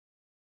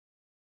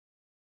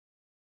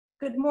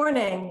Good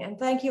morning, and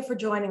thank you for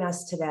joining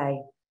us today.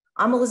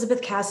 I'm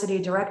Elizabeth Cassidy,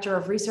 Director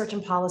of Research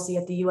and Policy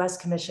at the U.S.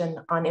 Commission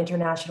on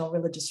International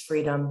Religious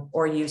Freedom,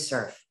 or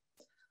USCIRF.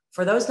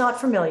 For those not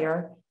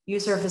familiar,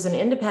 USCIRF is an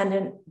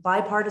independent,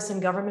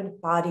 bipartisan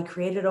government body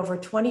created over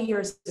 20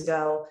 years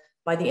ago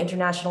by the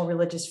International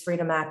Religious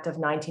Freedom Act of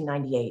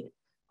 1998.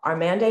 Our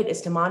mandate is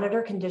to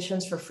monitor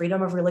conditions for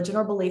freedom of religion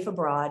or belief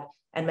abroad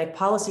and make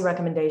policy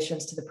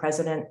recommendations to the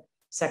President,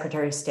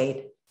 Secretary of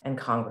State, and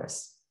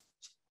Congress.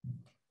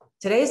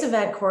 Today's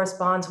event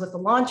corresponds with the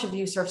launch of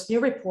USCIRF's new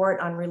report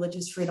on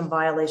religious freedom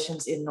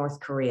violations in North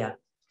Korea.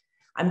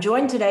 I'm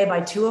joined today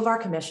by two of our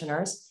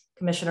commissioners,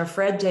 Commissioner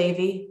Fred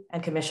Davey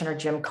and Commissioner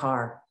Jim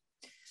Carr.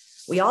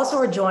 We also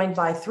are joined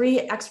by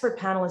three expert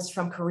panelists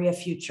from Korea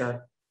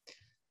Future: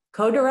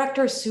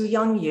 Co-Director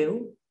Soo-Young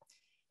Yoo,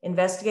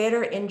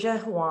 Investigator In-jae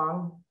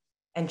Hwang,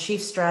 and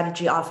Chief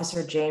Strategy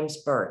Officer James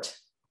Burt.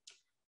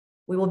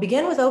 We will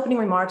begin with opening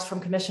remarks from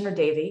Commissioner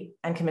Davey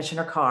and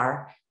Commissioner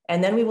Carr,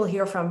 and then we will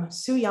hear from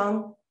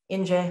Soo-Young,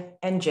 In-jae,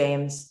 and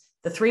James,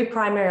 the three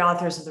primary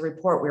authors of the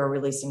report we are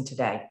releasing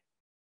today.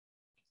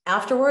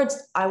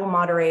 Afterwards, I will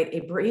moderate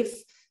a brief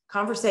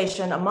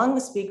conversation among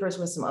the speakers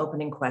with some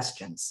opening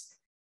questions.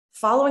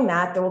 Following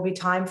that, there will be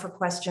time for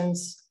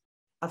questions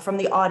from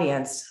the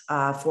audience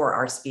for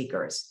our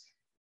speakers.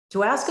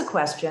 To ask a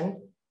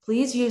question,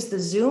 please use the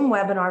Zoom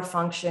webinar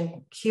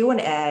function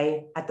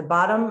Q&A at the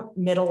bottom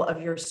middle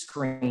of your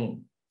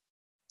screen.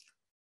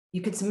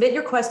 You can submit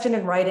your question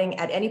in writing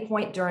at any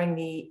point during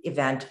the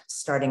event,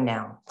 starting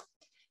now.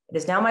 It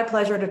is now my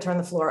pleasure to turn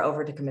the floor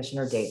over to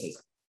Commissioner Davey.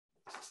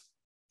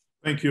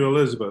 Thank you,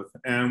 Elizabeth,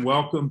 and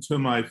welcome to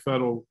my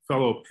fellow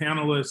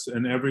panelists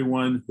and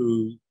everyone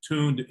who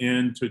tuned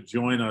in to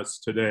join us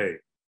today.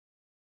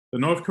 The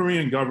North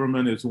Korean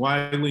government is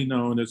widely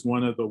known as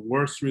one of the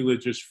worst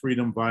religious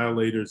freedom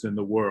violators in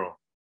the world.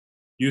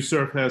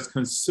 USCIRF has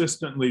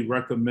consistently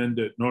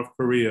recommended North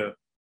Korea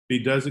be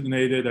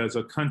designated as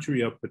a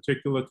country of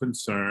particular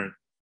concern,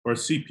 or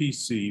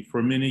CPC,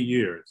 for many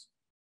years,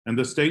 and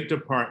the State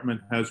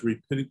Department has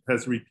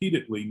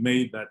repeatedly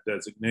made that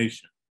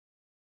designation.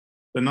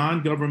 The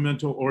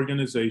non-governmental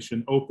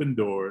organization Open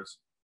Doors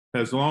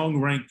has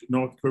long ranked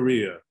North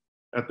Korea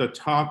at the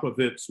top of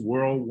its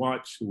World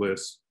Watch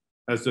list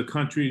as the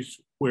countries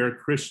where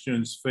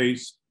Christians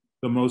face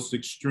the most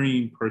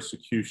extreme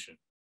persecution.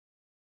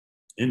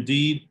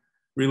 Indeed,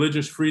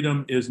 religious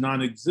freedom is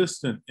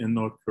non-existent in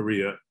North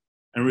Korea,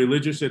 and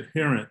religious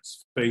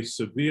adherents face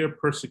severe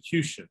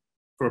persecution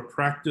for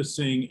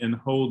practicing and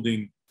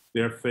holding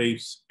their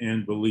faiths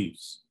and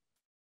beliefs.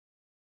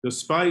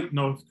 Despite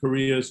North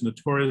Korea's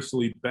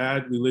notoriously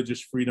bad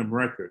religious freedom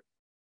record,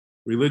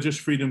 religious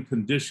freedom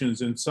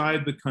conditions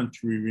inside the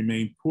country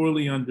remain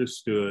poorly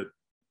understood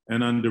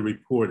and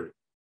underreported.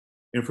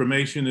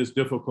 Information is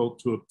difficult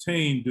to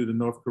obtain due to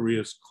North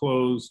Korea's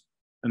closed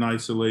and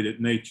isolated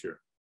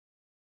nature.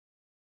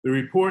 The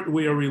report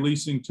we are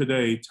releasing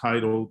today,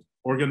 titled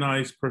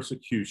Organized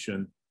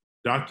Persecution,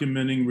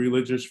 Documenting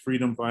Religious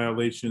Freedom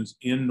Violations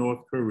in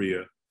North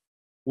Korea,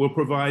 will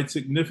provide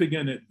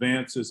significant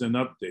advances and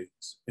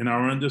updates in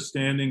our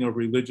understanding of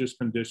religious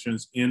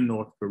conditions in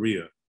North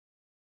Korea.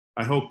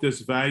 I hope this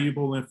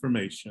valuable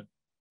information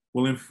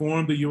will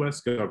inform the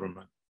US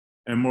government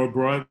and more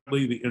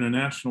broadly the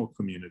international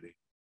community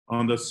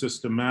on the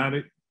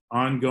systematic,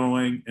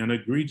 ongoing, and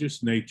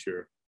egregious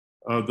nature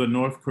of the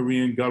North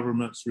Korean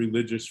government's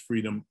religious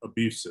freedom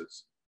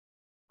abuses.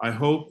 I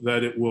hope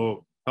that it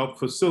will help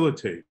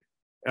facilitate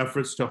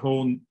efforts to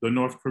hold the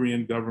North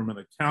Korean government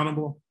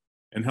accountable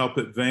and help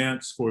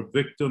advance for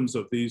victims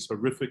of these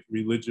horrific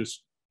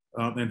religious,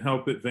 and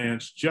help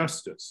advance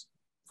justice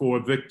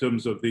for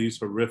victims of these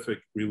horrific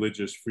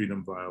religious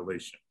freedom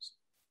violations.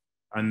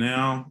 I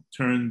now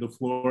turn the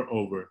floor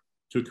over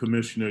to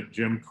Commissioner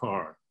Jim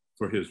Carr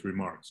for his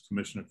remarks.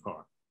 Commissioner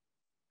Carr.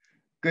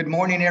 Good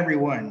morning,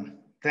 everyone.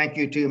 Thank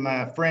you to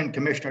my friend,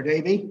 Commissioner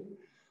Davey.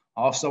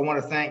 I also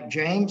want to thank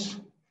James,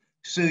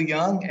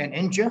 Soo-Young, and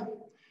In-jae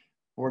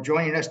for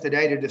joining us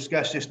today to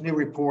discuss this new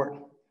report,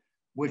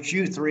 which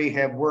you three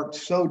have worked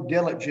so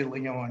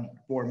diligently on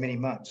for many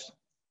months.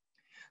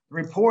 The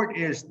report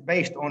is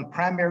based on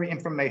primary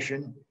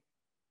information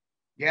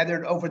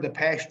gathered over the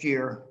past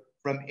year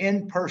from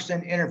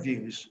in-person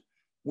interviews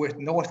with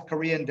North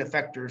Korean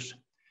defectors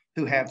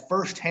who have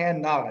firsthand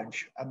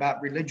knowledge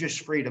about religious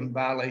freedom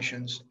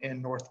violations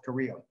in North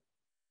Korea.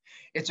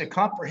 It's a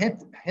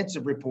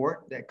comprehensive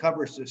report that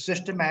covers the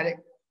systematic,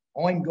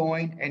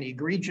 ongoing, and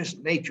egregious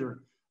nature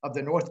of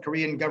the North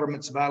Korean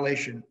government's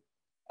violation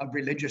of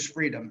religious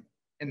freedom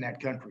in that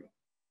country.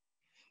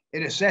 It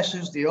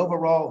assesses the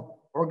overall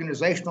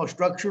organizational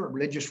structure of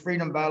religious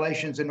freedom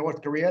violations in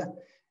North Korea,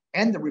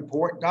 and the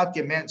report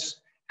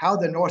documents how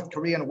the North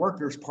Korean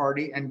Workers'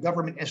 Party and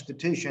government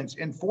institutions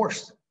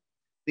enforce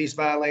these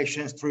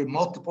violations through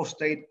multiple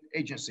state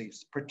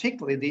agencies,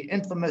 particularly the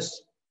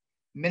infamous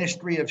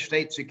Ministry of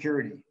State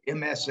Security,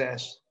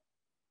 MSS,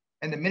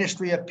 and the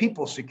Ministry of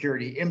People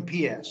Security,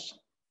 MPS.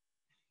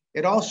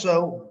 It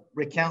also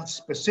recounts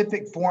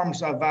specific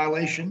forms of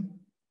violation,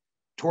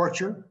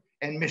 torture,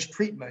 and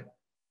mistreatment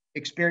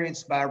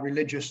experienced by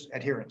religious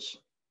adherents.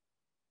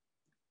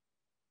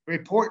 The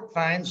report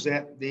finds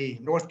that the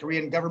North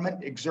Korean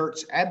government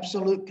exerts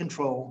absolute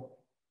control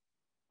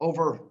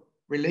over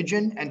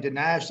religion and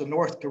denies the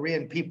North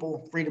Korean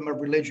people freedom of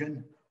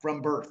religion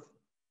from birth.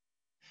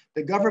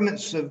 The government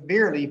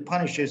severely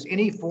punishes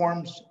any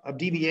forms of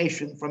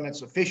deviation from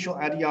its official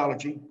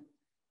ideology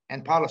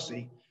and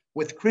policy,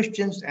 with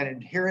Christians and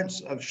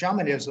adherents of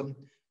shamanism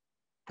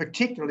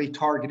particularly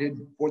targeted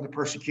for the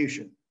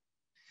persecution.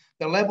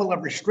 The level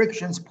of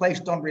restrictions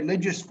placed on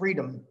religious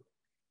freedom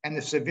and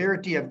the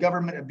severity of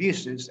government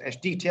abuses, as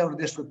detailed in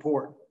this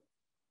report,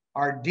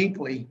 are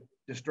deeply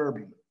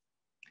disturbing.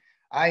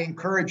 I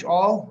encourage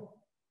all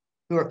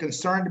who are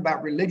concerned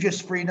about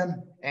religious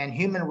freedom and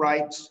human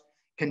rights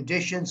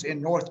conditions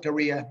in North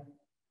Korea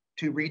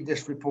to read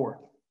this report.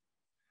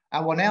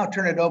 I will now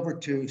turn it over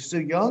to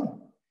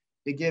Soo-young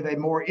to give a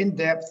more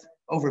in-depth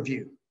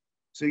overview.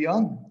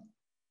 Soo-young.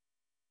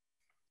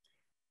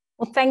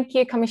 Well, thank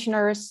you,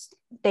 Commissioners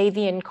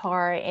Davey and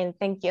Carr, and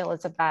thank you,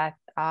 Elizabeth.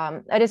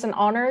 It is an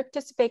honor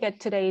to speak at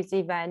today's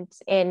event,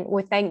 and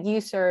we thank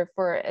USCIRF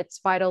for its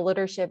vital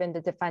leadership in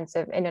the defense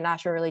of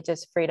international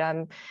religious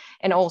freedom,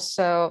 and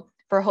also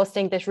for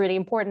hosting this really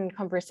important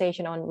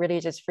conversation on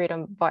religious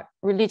freedom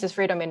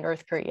in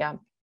North Korea.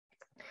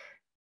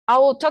 I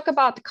will talk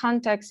about the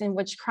context in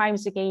which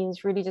crimes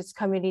against religious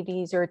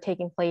communities are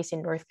taking place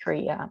in North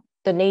Korea,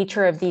 the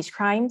nature of these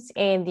crimes,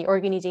 and the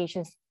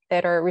organizations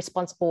that are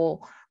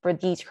responsible for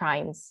these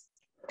crimes.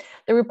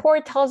 The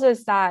report tells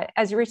us that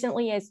as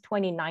recently as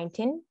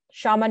 2019,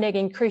 Shamanic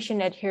and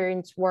Christian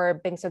adherents were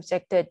being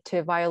subjected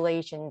to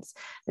violations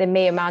that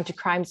may amount to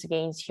crimes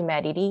against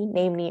humanity,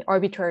 namely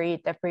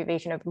arbitrary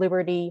deprivation of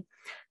liberty,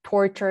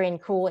 torture, and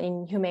cruel,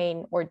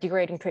 inhumane, or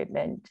degrading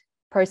treatment,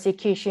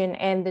 persecution,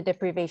 and the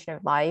deprivation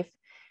of life,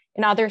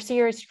 and other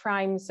serious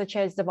crimes such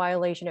as the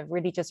violation of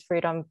religious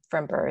freedom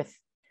from birth.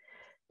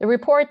 The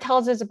report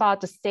tells us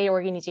about the state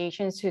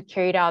organizations who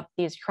carried out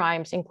these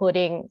crimes,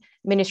 including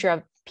Ministry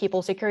of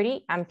People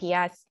Security,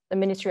 MPS, the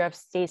Ministry of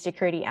State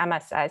Security,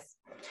 MSS,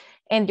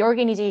 and the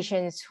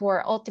organizations who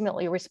are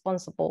ultimately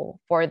responsible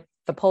for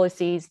the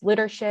policies,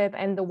 leadership,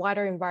 and the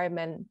wider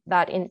environment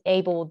that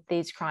enabled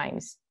these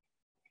crimes.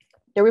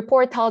 The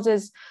report tells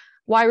us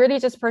why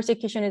religious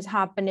persecution is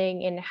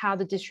happening and how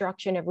the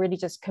destruction of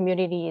religious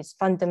community is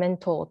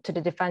fundamental to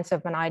the defense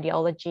of an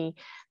ideology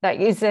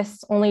that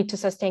exists only to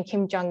sustain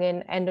Kim Jong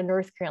Un and the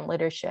North Korean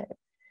leadership.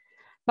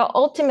 But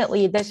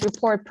ultimately, this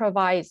report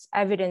provides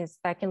evidence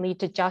that can lead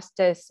to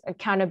justice,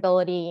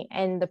 accountability,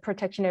 and the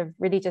protection of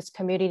religious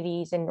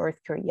communities in North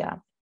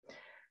Korea.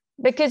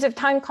 Because of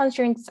time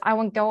constraints, I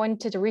won't go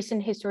into the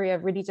recent history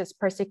of religious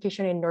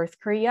persecution in North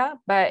Korea,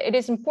 but it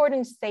is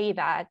important to say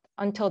that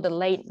until the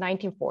late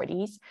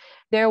 1940s,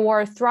 there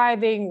were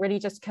thriving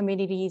religious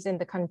communities in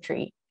the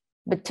country.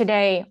 But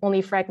today,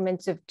 only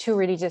fragments of 2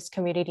 religious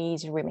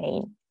communities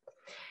remain.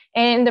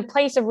 And in the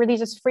place of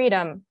religious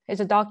freedom is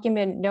a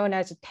document known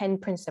as the 10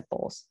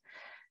 Principles.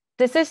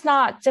 This is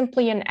not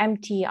simply an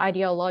empty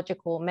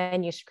ideological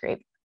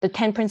manuscript. The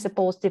 10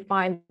 Principles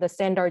define the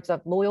standards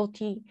of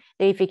loyalty,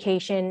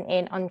 deification,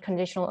 and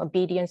unconditional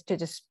obedience to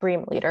the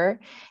supreme leader,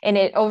 and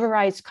it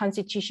overrides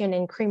constitution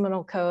and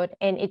criminal code,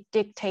 and it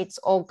dictates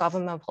all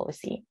government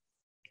policy.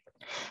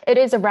 It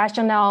is a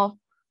rationale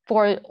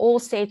for all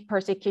state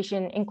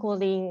persecution,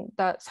 including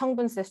the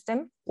Seongbun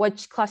system,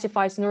 which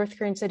classifies North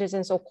Korean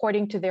citizens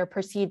according to their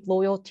perceived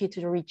loyalty to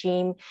the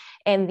regime,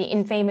 and the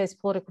infamous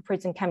political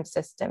prison camp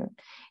system.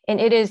 And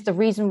it is the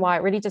reason why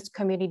religious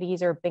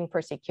communities are being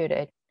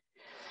persecuted.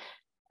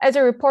 As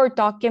the report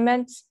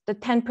documents, the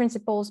 10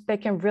 Principles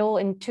became real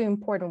in 2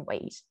 important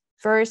ways.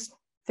 First,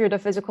 through the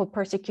physical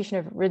persecution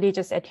of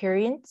religious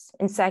adherents,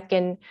 and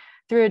second,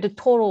 through the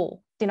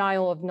total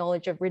denial of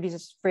knowledge of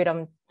religious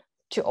freedom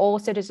to all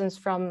citizens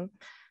from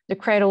the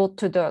cradle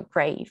to the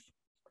grave.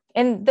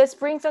 And this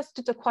brings us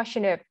to the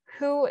question of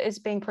who is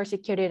being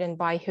persecuted and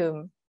by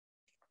whom.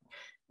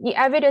 The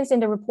evidence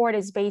in the report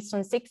is based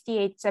on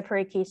 68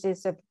 separate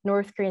cases of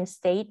North Korean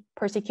state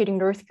persecuting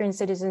North Korean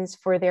citizens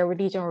for their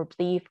religion or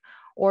belief,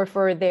 or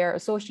for their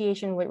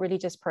association with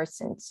religious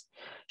persons.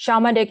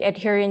 Shamanic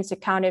adherents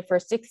accounted for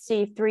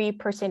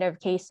 63% of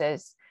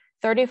cases.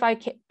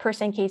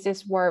 35%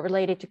 cases were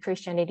related to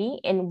Christianity,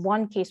 and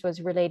 1 case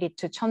was related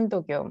to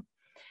Cheondogyo.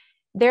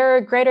 There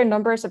are greater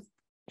numbers of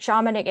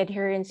shamanic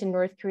adherents in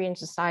North Korean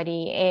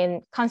society,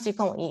 and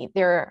consequently,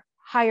 there are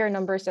higher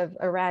numbers of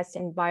arrests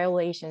and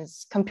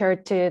violations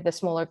compared to the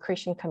smaller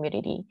Christian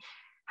community.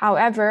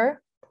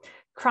 However,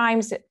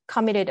 crimes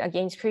committed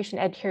against Christian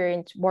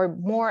adherents were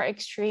more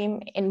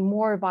extreme and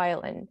more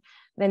violent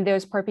than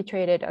those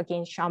perpetrated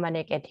against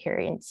shamanic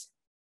adherents.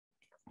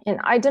 And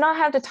I do not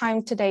have the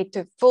time today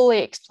to fully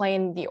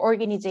explain the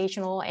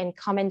organizational and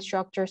command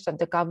structures of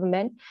the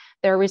government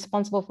that are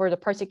responsible for the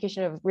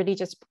persecution of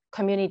religious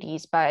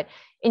communities. But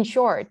in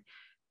short,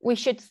 we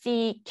should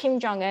see Kim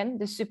Jong Un,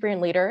 the supreme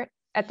leader,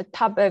 at the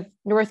top of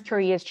North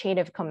Korea's chain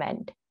of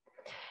command.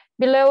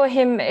 Below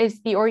him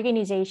is the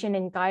Organization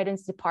and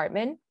Guidance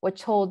Department,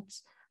 which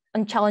holds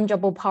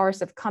unchallengeable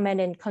powers of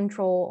command and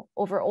control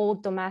over all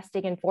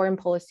domestic and foreign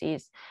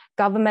policies,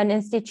 government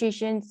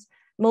institutions,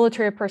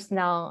 military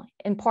personnel,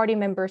 and party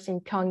members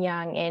in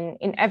Pyongyang and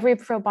in every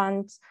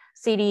province,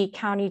 city,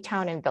 county,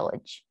 town, and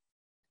village.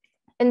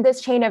 In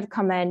this chain of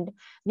command,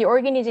 the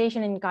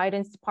Organization and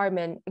Guidance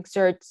Department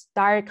exerts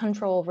direct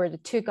control over the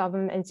two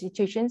government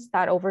institutions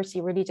that oversee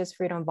religious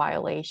freedom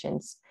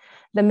violations: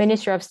 the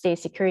Ministry of State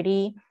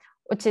Security,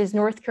 which is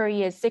North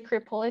Korea's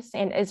secret police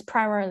and is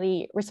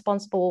primarily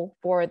responsible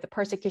for the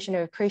persecution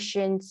of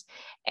Christians,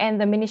 and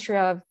the Ministry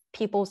of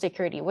People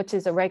Security, which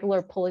is a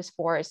regular police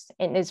force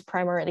and is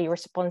primarily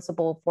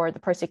responsible for the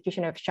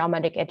persecution of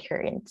Shamanic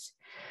adherents.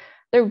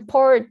 The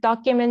report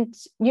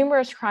documents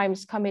numerous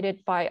crimes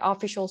committed by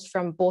officials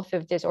from both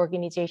of these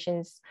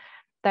organizations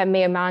that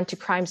may amount to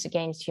crimes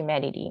against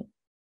humanity.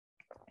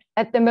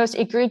 At the most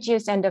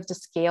egregious end of the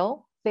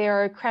scale,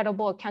 there are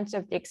credible accounts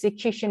of the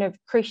execution of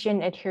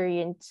Christian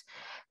adherents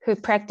who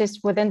practice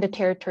within the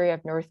territory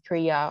of North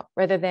Korea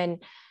rather than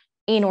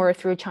in or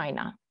through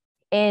China.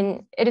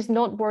 And it is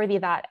noteworthy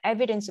that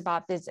evidence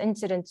about these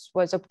incidents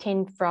was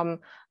obtained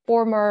from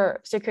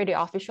former security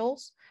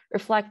officials,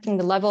 reflecting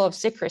the level of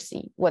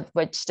secrecy with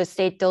which the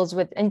state deals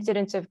with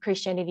incidents of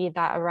Christianity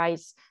that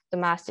arise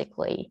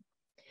domestically.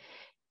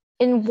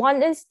 In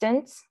one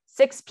instance,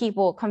 6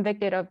 people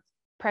convicted of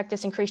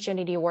practicing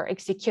Christianity were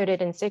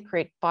executed in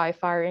secret by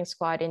firing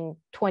squad in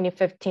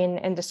 2015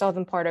 in the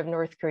southern part of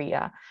North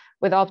Korea,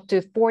 with up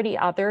to 40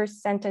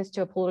 others sentenced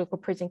to a political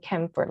prison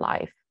camp for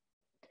life.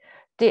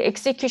 The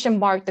execution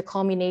marked the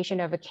culmination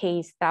of a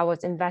case that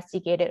was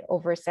investigated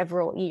over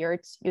several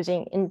years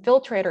using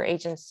infiltrator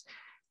agents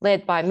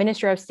led by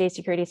Ministry of State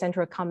Security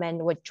Central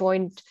Command with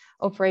joint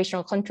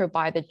operational control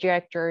by the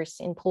directors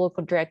and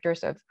political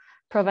directors of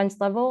province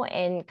level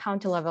and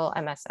county level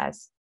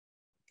MSS.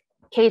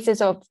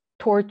 Cases of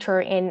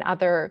torture and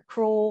other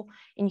cruel,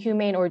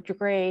 inhuman, or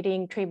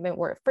degrading treatment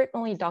were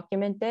frequently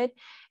documented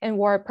and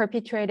were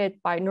perpetrated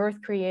by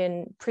North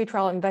Korean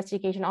pretrial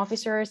investigation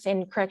officers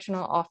and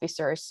correctional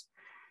officers.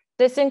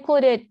 This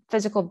included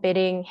physical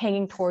beating,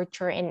 hanging,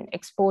 torture, and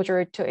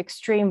exposure to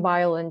extreme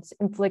violence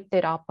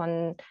inflicted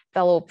upon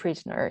fellow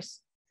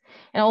prisoners.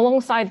 And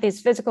alongside these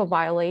physical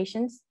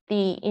violations,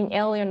 the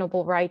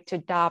inalienable right to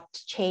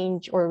adopt,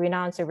 change, or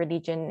renounce a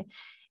religion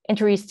and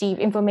to receive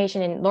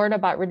information and learn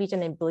about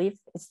religion and belief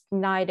is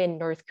denied in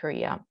North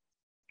Korea.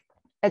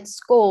 At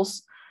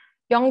schools,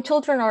 young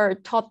children are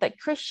taught that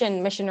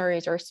Christian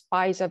missionaries are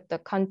spies of the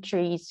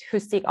countries who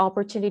seek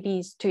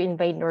opportunities to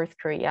invade North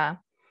Korea.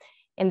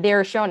 And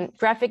they're shown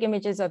graphic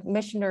images of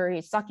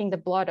missionaries sucking the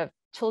blood of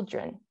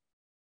children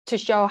to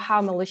show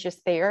how malicious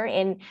they are.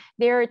 And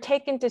they're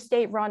taken to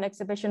state-run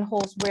exhibition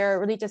halls where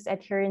religious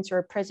adherents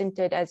are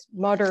presented as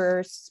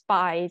murderers,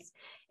 spies,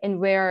 and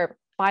where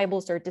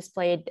Bibles are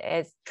displayed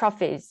as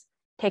trophies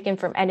taken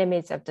from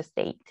enemies of the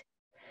state.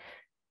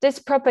 This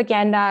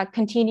propaganda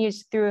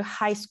continues through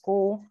high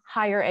school,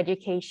 higher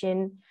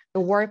education, the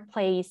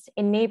workplace,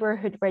 and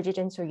neighborhood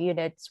residential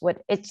units,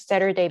 with each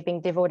Saturday being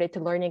devoted to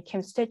learning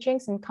Kim's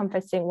teachings and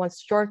confessing one's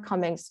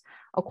shortcomings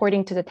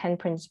according to the 10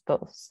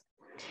 principles.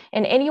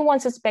 And anyone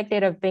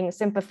suspected of being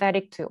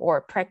sympathetic to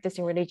or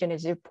practicing religion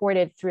is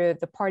reported through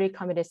the party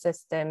committee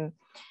system,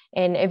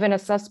 and even a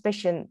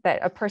suspicion that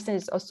a person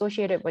is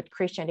associated with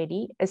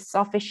Christianity is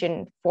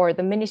sufficient for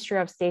the Ministry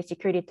of State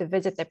Security to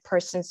visit the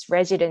person's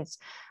residence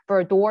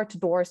for a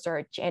door-to-door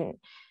search. And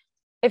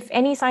if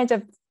any signs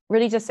of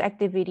religious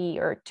activity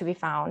are to be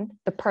found,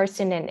 the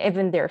person and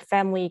even their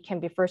family can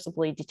be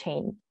forcibly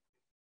detained.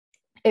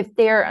 If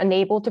they are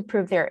unable to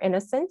prove their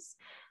innocence,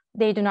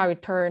 they do not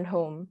return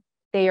home.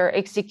 They are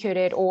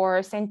executed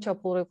or sent to a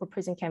political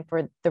prison camp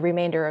for the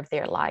remainder of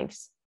their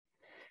lives.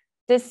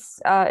 This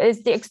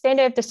is the extent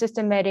of the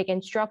systematic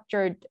and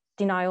structured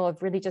denial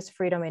of religious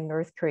freedom in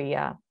North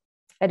Korea.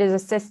 It is a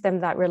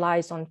system that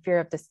relies on fear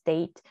of the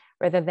state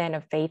rather than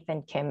of faith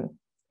in Kim.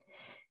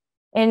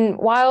 And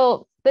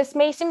while this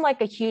may seem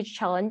like a huge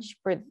challenge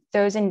for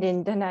those in the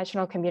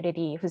international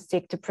community who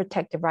seek to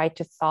protect the right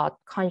to thought,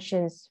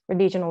 conscience,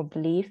 religion, or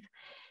belief,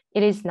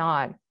 it is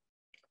not.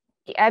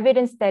 The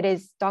evidence that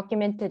is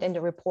documented in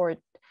the report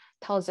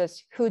tells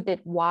us who did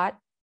what,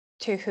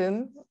 to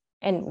whom,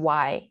 and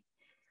why.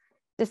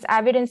 This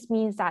evidence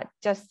means that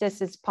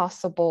justice is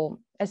possible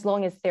as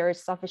long as there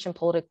is sufficient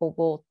political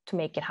will to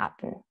make it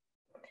happen.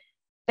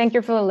 Thank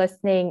you for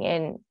listening,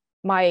 and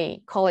my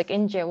colleague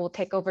Inje will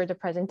take over the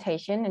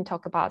presentation and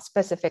talk about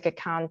specific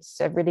accounts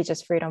of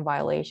religious freedom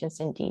violations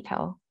in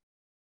detail.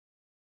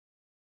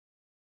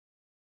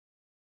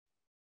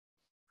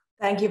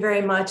 Thank you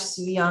very much,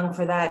 Soo Young,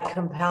 for that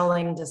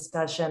compelling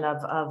discussion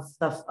of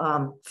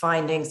the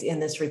findings in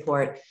this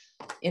report.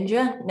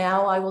 Inja,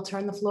 now I will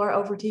turn the floor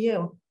over to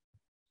you.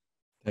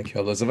 Thank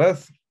you,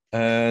 Elizabeth.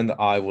 And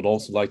I would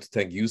also like to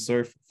thank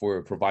USCIRF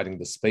for providing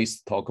the space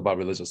to talk about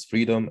religious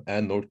freedom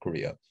and North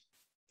Korea.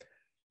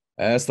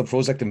 As the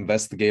project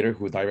investigator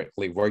who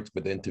directly worked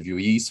with the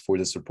interviewees for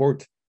this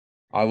report,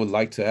 I would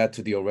like to add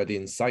to the already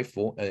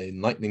insightful and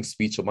enlightening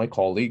speech of my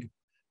colleague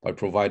by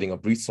providing a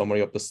brief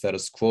summary of the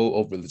status quo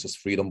of religious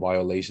freedom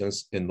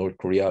violations in North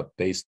Korea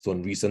based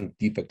on recent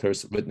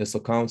defectors' witness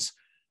accounts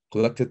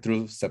collected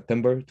through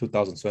September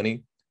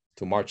 2020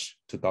 to March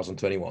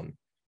 2021.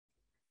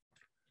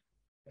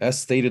 As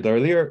stated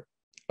earlier,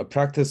 a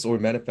practice or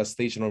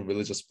manifestation of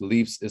religious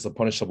beliefs is a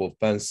punishable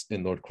offense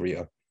in North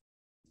Korea.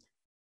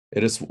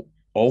 It is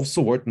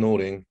also worth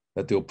noting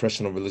that the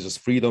oppression of religious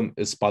freedom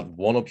is but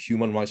one of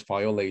human rights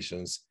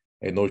violations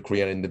a North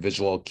Korean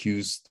individual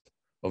accused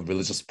of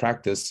religious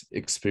practice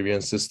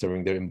experiences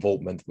during their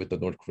involvement with the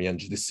North Korean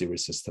judiciary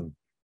system.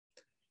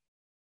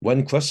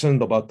 When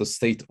questioned about the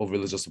state of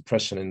religious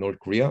oppression in North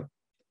Korea,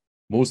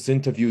 most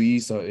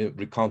interviewees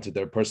recounted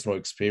their personal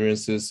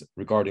experiences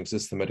regarding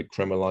systematic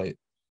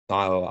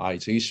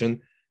criminalization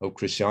of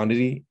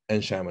Christianity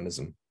and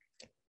shamanism.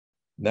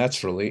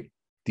 Naturally,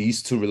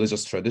 these two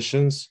religious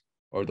traditions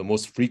are the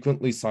most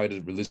frequently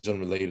cited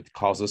religion-related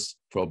causes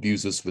for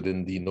abuses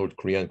within the North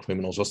Korean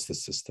criminal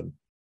justice system.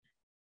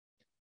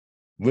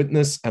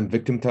 Witness and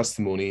victim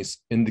testimonies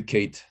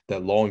indicate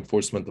that law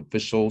enforcement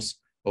officials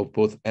of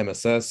both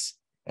MSS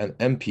and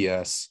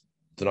MPS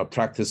do not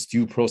practice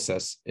due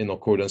process in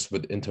accordance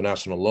with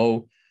international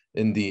law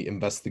in the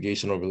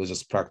investigation of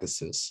religious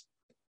practices,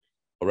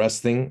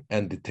 arresting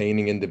and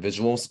detaining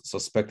individuals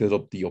suspected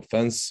of the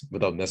offense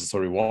without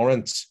necessary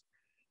warrants,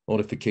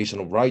 notification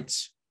of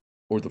rights,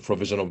 or the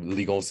provision of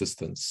legal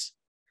assistance.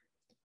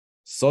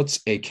 Such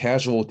a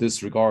casual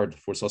disregard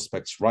for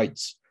suspects'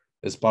 rights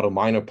is but a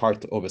minor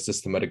part of a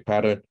systematic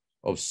pattern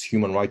of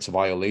human rights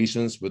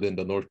violations within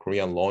the North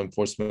Korean law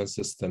enforcement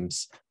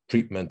system's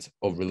treatment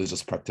of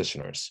religious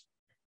practitioners.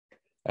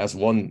 As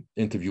one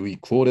interviewee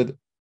quoted,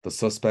 the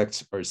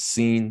suspects are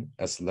seen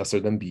as lesser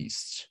than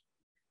beasts.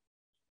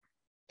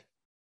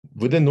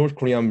 Within North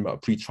Korean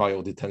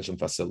pretrial detention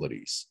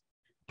facilities,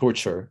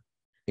 torture,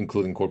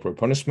 including corporal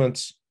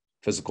punishments,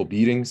 physical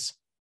beatings,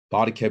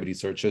 body cavity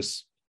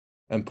searches,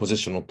 and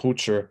positional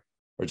torture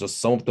are just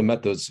some of the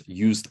methods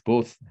used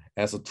both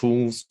as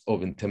tools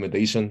of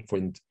intimidation for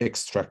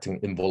extracting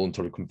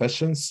involuntary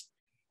confessions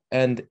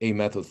and a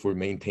method for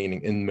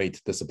maintaining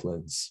inmate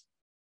disciplines.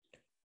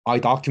 I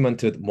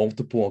documented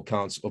multiple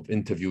accounts of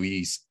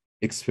interviewees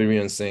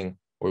experiencing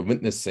or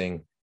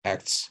witnessing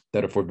acts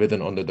that are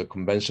forbidden under the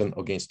Convention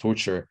Against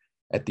Torture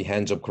at the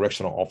hands of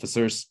correctional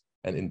officers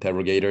and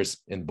interrogators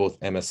in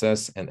both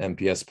MSS and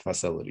MPS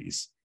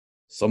facilities,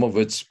 some of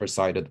which are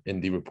cited in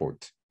the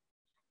report.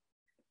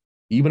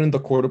 Even in the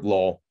court of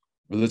law,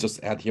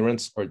 religious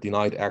adherents are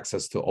denied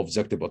access to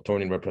objective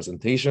attorney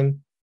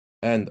representation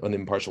and an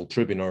impartial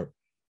tribunal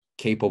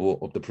capable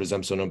of the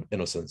presumption of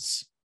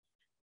innocence.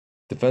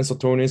 Defense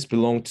attorneys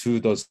belong to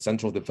the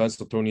Central Defense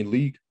Attorney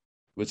League,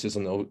 which is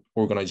an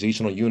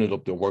organizational unit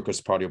of the Workers'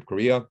 Party of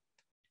Korea,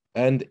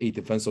 and a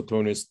defense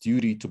attorney's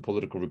duty to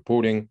political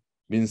reporting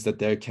means that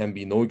there can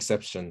be no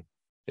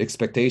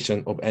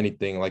expectation of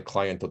anything like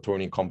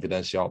client-attorney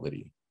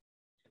confidentiality.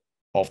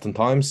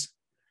 Oftentimes,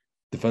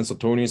 defense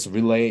attorneys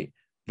relay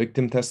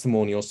victim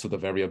testimonials to the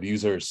very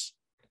abusers,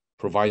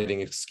 providing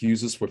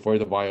excuses for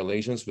further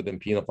violations within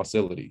penal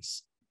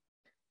facilities.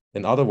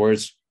 In other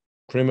words,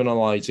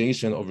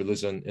 criminalization of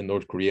religion in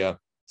North Korea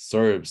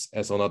serves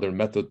as another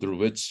method through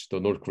which the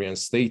North Korean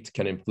state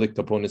can inflict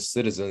upon its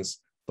citizens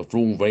the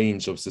full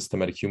range of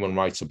systematic human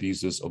rights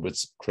abuses of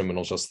its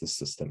criminal justice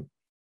system.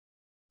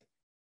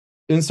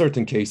 In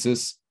certain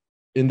cases,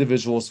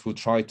 individuals who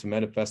try to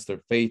manifest their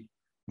faith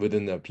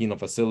within the penal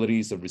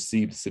facilities have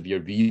received severe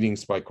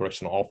beatings by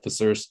correctional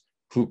officers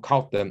who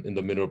caught them in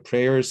the middle of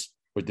prayers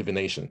or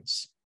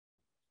divinations.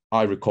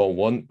 I recall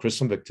one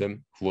Christian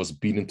victim who was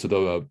beaten to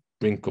the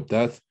brink of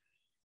death,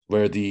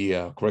 where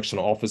the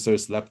correctional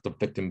officers left the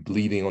victim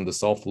bleeding on the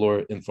cell floor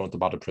in front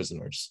of other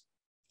prisoners.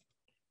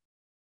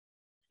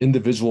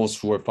 Individuals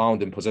who were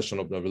found in possession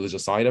of the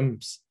religious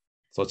items,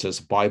 such as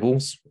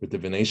Bibles or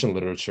divination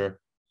literature,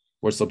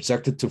 were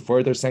subjected to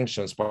further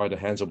sanctions by the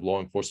hands of law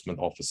enforcement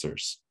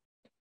officers.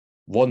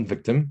 One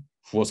victim,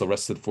 who was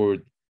arrested for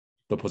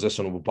the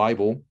possession of a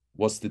Bible,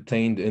 was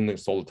detained in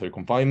solitary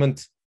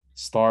confinement,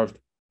 starved,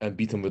 and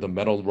beaten with a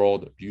metal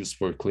rod used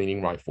for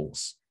cleaning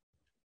rifles.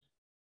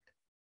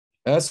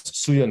 As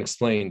Soo-yeon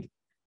explained,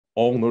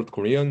 all North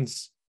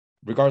Koreans,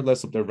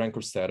 regardless of their rank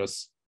or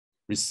status,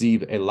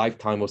 receive a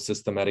lifetime of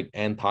systematic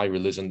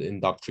anti-religion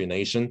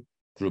indoctrination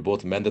through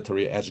both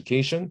mandatory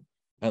education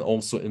and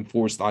also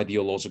enforced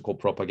ideological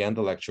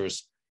propaganda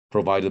lectures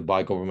provided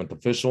by government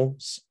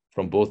officials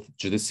from both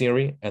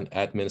judiciary and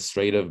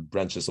administrative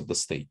branches of the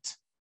state.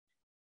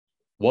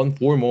 One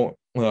former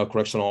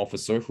correctional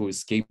officer who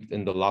escaped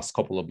in the last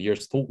couple of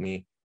years told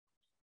me,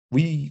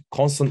 "We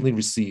constantly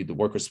receive the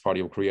Workers' Party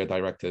of Korea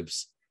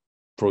directives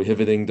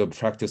prohibiting the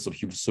practice of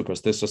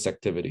superstitious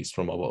activities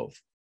from above.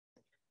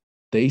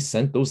 They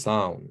sent those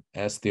down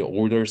as the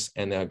orders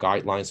and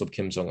guidelines of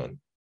Kim Jong Un.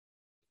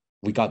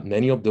 We got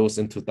many of those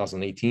in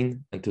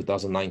 2018 and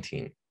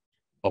 2019,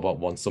 about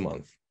once a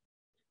month."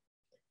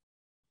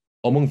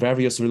 Among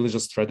various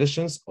religious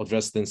traditions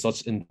addressed in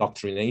such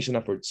indoctrination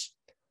efforts,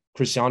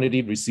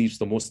 Christianity receives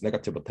the most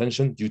negative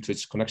attention due to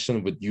its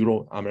connection with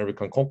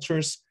Euro-American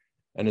cultures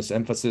and its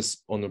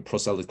emphasis on the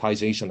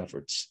proselytization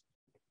efforts.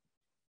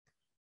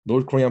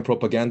 North Korean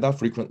propaganda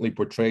frequently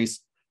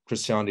portrays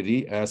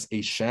Christianity as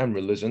a sham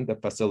religion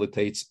that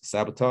facilitates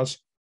sabotage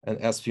and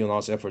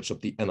espionage efforts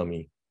of the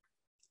enemy,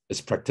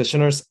 its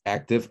practitioners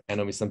active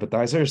enemy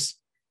sympathizers,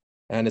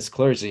 and its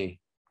clergy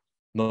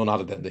none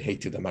other than the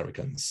hated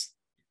Americans.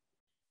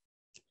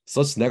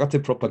 Such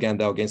negative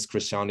propaganda against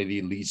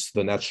Christianity leads to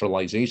the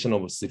naturalization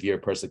of severe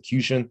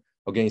persecution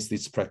against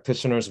its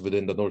practitioners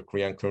within the North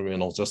Korean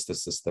criminal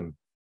justice system.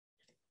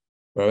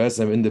 Whereas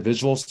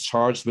individuals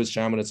charged with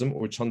shamanism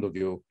or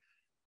Cheondogyo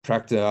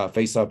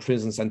face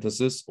prison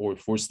sentences or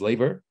forced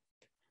labor,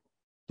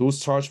 those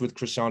charged with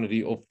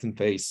Christianity often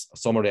face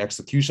summary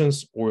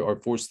executions or are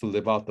forced to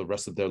live out the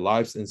rest of their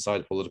lives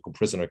inside political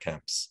prisoner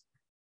camps.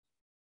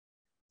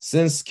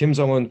 Since Kim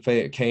Jong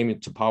Un came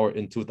into power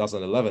in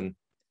 2011,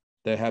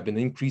 there have been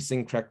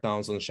increasing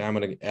crackdowns on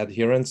shamanic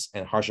adherents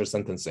and harsher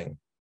sentencing.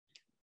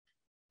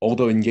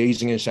 Although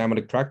engaging in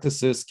shamanic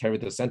practices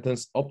carried the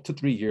sentence up to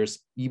 3 years,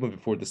 even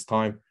before this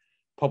time,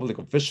 public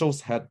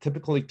officials had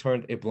typically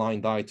turned a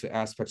blind eye to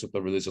aspects of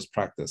the religious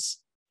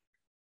practice.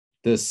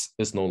 This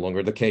is no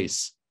longer the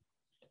case.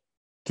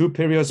 Two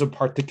periods of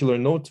particular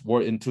note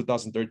were in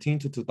 2013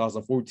 to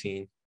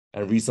 2014,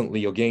 and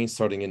recently again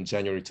starting in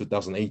January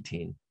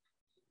 2018.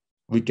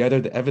 We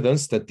gathered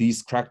evidence that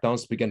these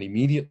crackdowns began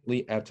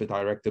immediately after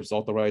directives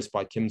authorized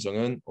by Kim Jong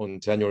Un on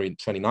January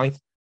 29,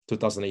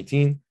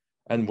 2018,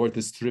 and were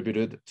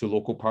distributed to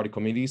local party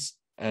committees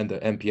and the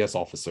MPS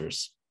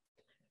officers.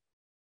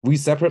 We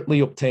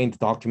separately obtained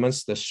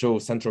documents that show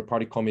Central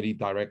Party Committee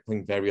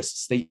directing various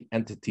state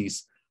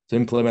entities to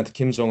implement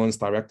Kim Jong Un's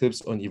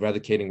directives on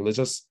eradicating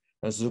religious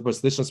and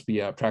superstitious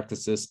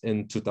practices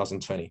in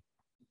 2020.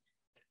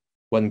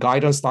 When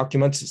guidance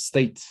documents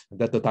state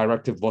that the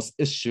directive was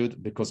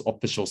issued because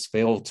officials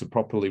failed to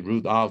properly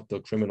root out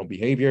the criminal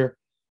behavior,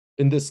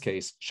 in this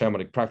case,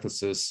 shamanic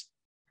practices,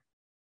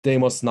 they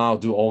must now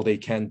do all they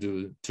can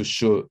do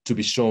to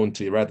be shown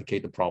to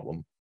eradicate the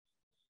problem.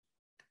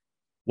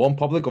 One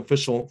public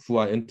official who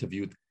I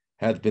interviewed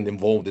had been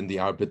involved in the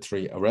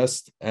arbitrary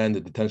arrest and the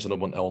detention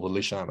of an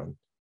elderly shaman.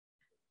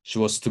 She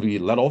was to be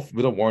let off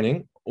with a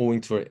warning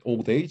owing to her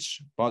old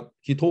age, but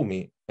he told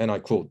me, and I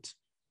quote,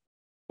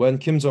 "When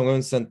Kim Jong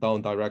Un sent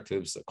down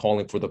directives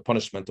calling for the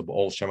punishment of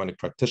all shamanic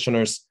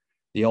practitioners,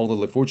 the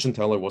elderly fortune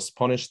teller was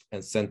punished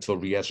and sent to a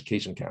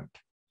re-education camp."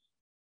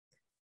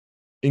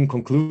 In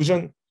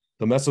conclusion,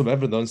 the massive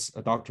evidence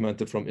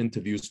documented from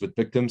interviews with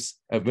victims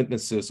and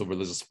witnesses of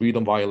religious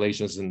freedom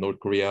violations in North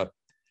Korea,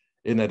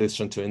 in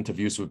addition to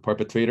interviews with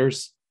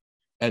perpetrators,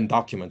 and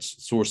documents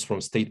sourced from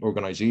state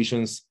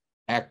organizations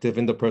active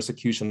in the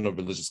persecution of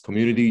religious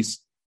communities,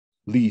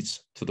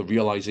 leads to the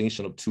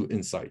realization of two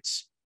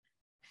insights.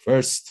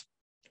 First,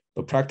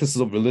 the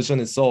practices of religion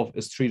itself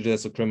is treated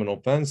as a criminal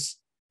offense,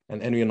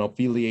 and anyone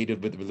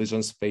affiliated with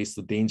religions face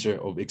the danger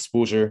of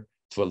exposure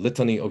to a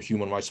litany of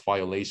human rights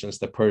violations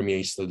that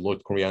permeates the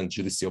North Korean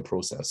judicial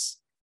process.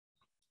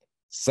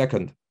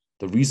 Second,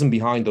 the reason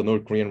behind the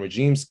North Korean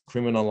regime's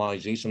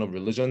criminalization of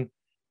religion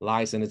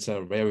lies in its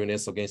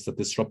wariness against the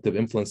disruptive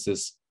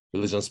influences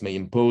religions may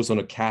impose on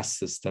a caste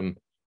system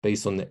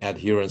based on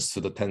adherence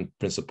to the 10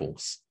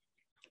 principles.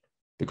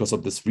 Because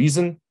of this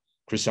reason,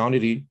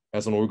 Christianity,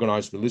 as an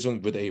organized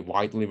religion with a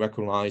widely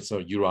recognized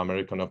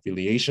Euro-American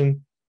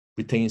affiliation,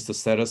 retains the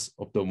status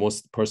of the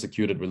most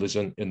persecuted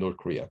religion in North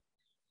Korea.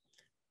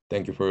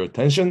 Thank you for your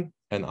attention,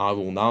 and I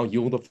will now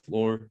yield the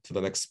floor to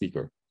the next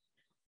speaker.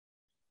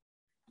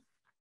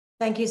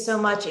 Thank you so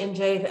much,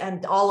 Injay,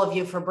 and all of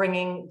you for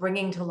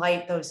bringing to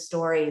light those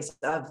stories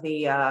of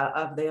the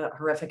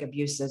horrific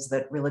abuses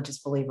that religious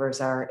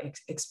believers are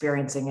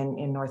experiencing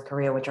in North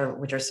Korea, which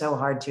are so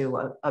hard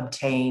to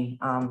obtain.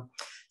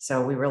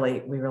 So we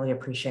really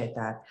appreciate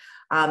that.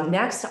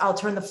 Next, I'll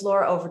turn the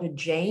floor over to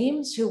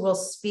James, who will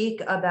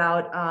speak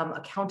about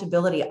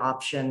accountability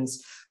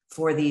options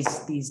for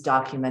these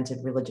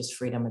documented religious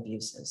freedom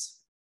abuses.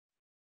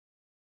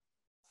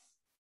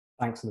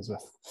 Thanks,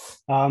 Elizabeth.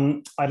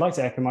 I'd like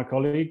to echo my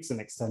colleagues and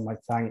extend my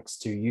thanks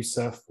to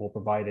USCIRF for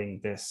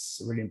providing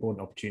this really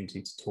important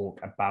opportunity to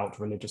talk about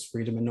religious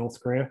freedom in North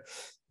Korea.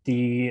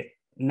 The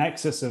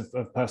nexus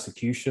of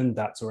persecution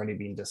that's already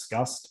been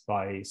discussed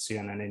by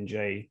Soo-yeon and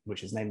Injay,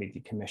 which is namely the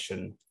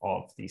commission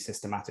of the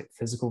systematic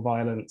physical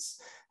violence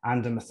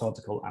and a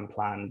methodical and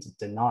planned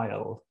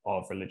denial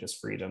of religious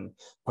freedom,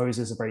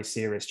 poses a very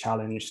serious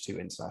challenge to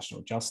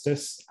international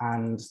justice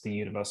and the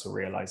universal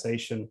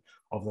realization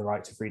of the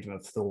right to freedom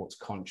of thought,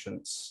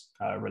 conscience,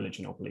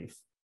 religion, or belief.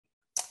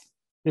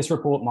 This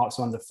report marks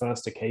one of the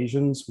first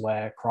occasions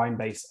where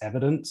crime-based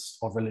evidence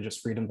of religious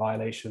freedom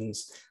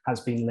violations has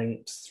been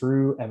linked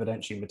through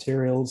evidentiary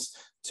materials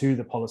to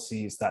the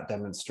policies that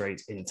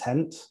demonstrate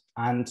intent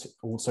and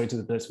also to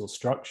the political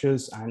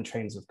structures and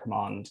chains of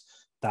command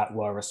that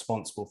were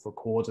responsible for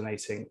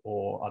coordinating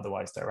or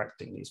otherwise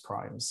directing these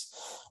crimes.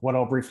 What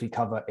I'll briefly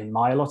cover in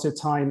my allotted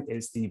time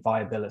is the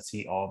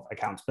viability of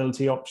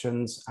accountability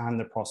options and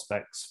the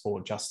prospects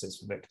for justice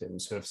for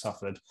victims who have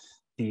suffered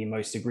the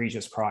most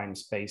egregious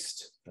crimes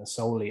based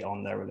solely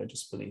on their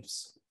religious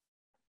beliefs.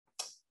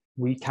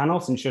 We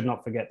cannot and should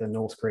not forget that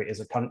North Korea is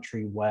a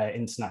country where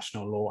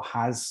international law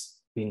has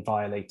been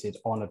violated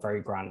on a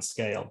very grand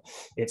scale.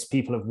 Its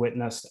people have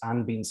witnessed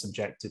and been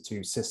subjected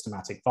to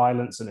systematic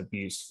violence and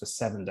abuse for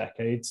 7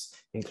 decades,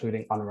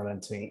 including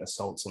unrelenting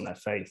assaults on their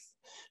faith.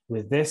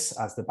 With this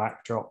as the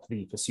backdrop,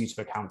 the pursuit of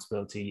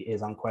accountability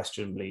is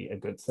unquestionably a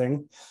good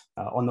thing.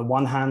 On the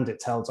one hand, it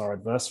tells our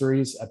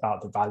adversaries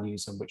about the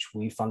values in which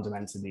we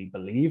fundamentally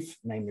believe,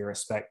 namely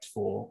respect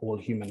for all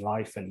human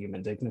life and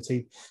human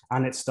dignity,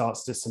 and it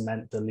starts to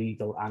cement the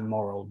legal and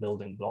moral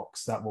building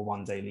blocks that will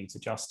one day lead to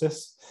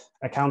justice.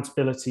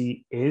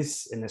 Accountability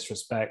is, in this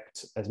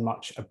respect, as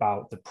much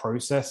about the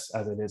process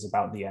as it is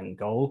about the end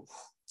goal.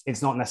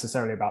 It's not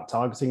necessarily about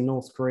targeting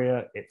North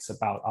Korea, it's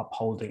about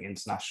upholding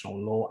international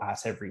law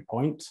at every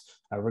point,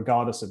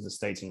 regardless of the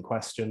state in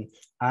question,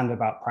 and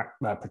about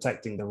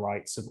protecting the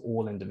rights of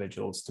all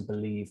individuals to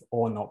believe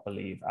or not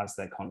believe as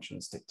their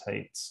conscience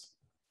dictates.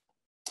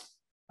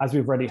 As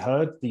we've already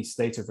heard, the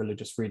state of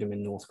religious freedom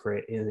in North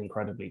Korea is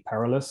incredibly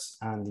perilous,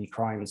 and the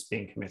crimes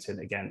being committed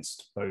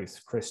against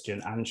both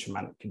Christian and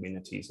Shamanic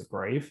communities are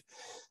grave.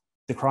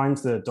 The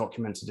crimes that are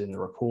documented in the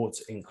report,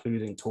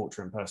 including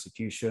torture and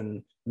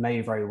persecution,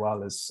 may very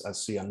well, as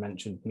Soo-Yeon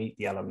mentioned, meet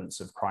the elements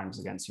of crimes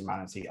against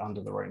humanity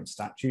under the Rome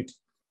Statute.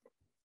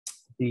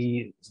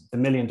 The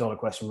million-dollar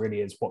question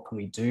really is, what can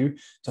we do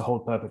to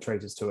hold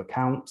perpetrators to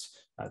account,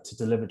 to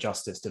deliver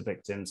justice to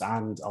victims,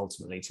 and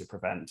ultimately to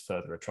prevent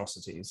further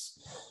atrocities?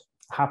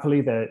 Happily,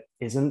 there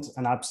isn't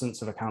an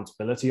absence of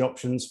accountability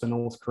options for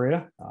North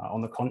Korea.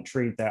 On the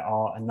contrary, there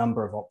are a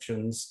number of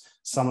options,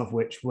 some of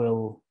which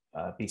will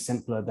be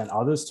simpler than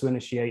others to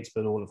initiate,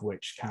 but all of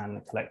which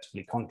can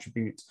collectively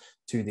contribute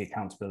to the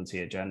accountability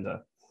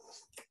agenda.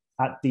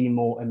 At the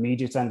more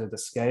immediate end of the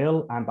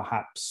scale, and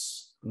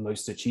perhaps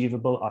most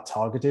achievable, are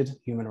targeted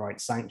human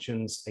rights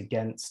sanctions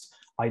against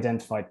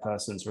identified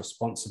persons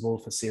responsible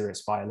for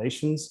serious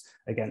violations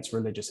against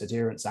religious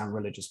adherents and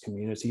religious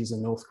communities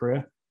in North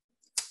Korea.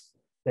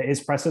 There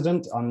is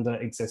precedent under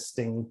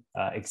existing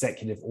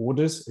executive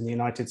orders in the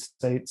United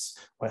States,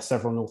 where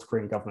several North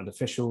Korean government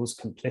officials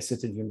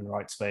complicit in human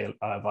rights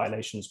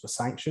violations were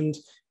sanctioned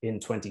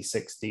in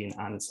 2016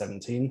 and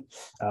 17.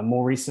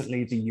 More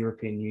recently, the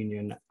European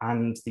Union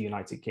and the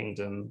United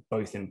Kingdom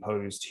both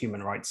imposed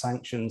human rights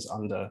sanctions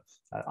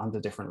under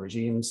different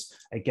regimes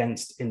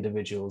against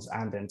individuals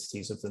and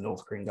entities of the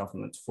North Korean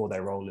government for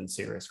their role in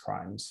serious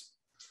crimes.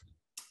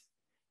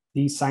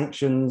 These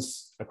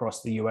sanctions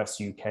across the US,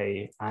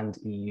 UK, and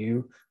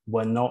EU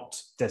were not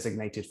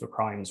designated for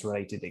crimes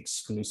related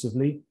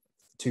exclusively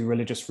to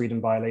religious freedom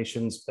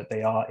violations, but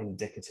they are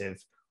indicative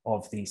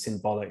of the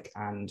symbolic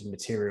and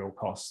material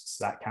costs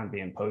that can be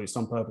imposed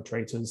on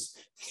perpetrators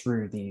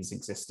through these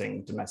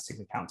existing domestic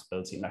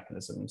accountability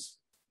mechanisms.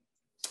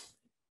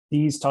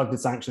 These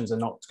targeted sanctions are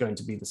not going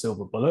to be the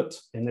silver bullet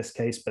in this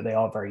case, but they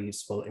are very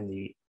useful in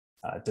the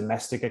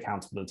domestic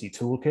accountability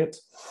toolkit.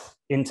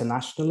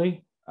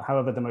 Internationally,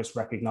 however, the most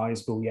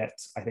recognizable, yet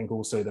I think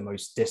also the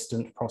most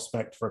distant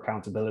prospect for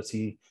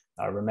accountability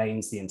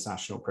remains the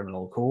International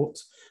Criminal Court.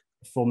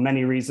 For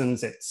many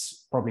reasons,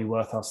 it's probably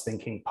worth us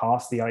thinking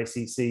past the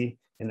ICC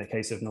in the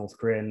case of North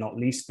Korea, not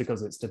least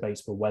because it's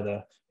debatable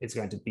whether it's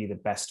going to be the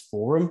best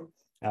forum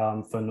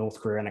for North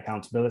Korean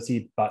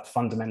accountability, but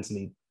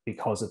fundamentally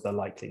because of the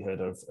likelihood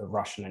of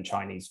Russian and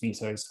Chinese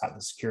vetoes at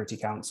the Security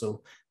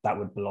Council that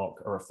would block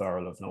a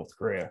referral of North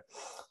Korea.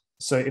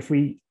 So if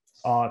we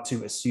are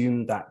to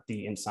assume that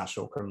the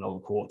International Criminal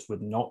Court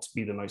would not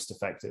be the most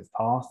effective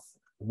path,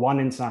 one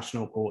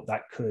international court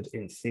that could,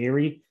 in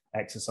theory,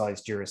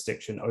 exercise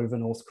jurisdiction over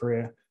North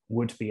Korea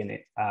would be an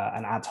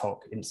ad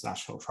hoc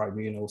international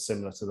tribunal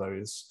similar to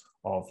those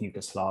of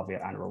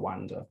Yugoslavia and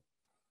Rwanda.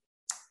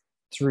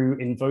 Through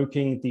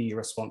invoking the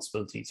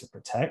responsibility to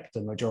protect,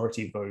 a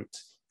majority vote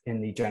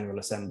in the General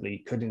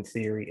Assembly could, in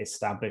theory,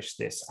 establish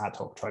this ad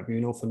hoc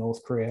tribunal for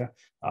North Korea,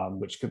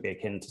 which could be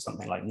akin to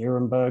something like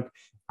Nuremberg,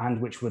 and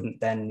which wouldn't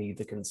then need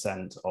the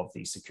consent of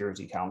the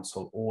Security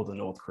Council or the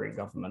North Korean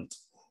government.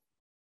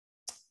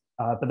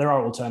 But there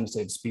are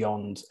alternatives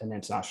beyond an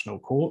international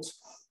court.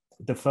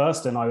 The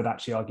first, and I would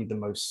actually argue the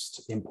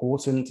most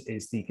important,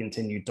 is the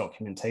continued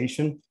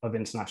documentation of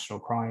international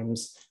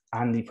crimes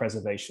and the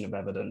preservation of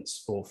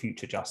evidence for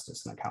future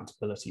justice and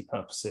accountability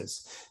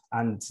purposes.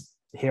 And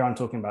here I'm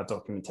talking about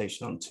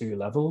documentation on 2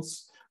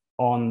 levels.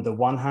 On the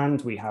one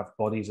hand, we have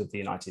bodies of the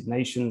United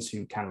Nations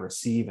who can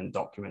receive and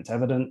document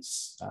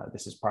evidence.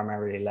 This is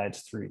primarily led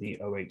through the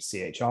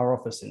OHCHR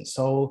office in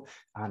Seoul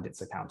and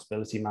its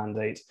accountability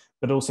mandate,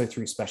 but also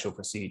through special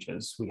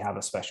procedures. We have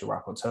a special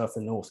rapporteur for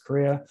North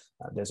Korea.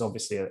 There's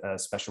obviously a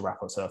special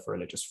rapporteur for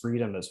religious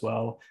freedom as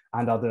well,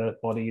 and other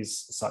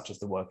bodies such as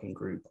the Working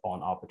Group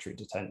on Arbitrary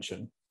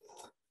Detention.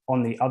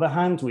 On the other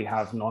hand, we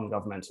have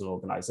non-governmental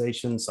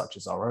organizations such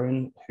as our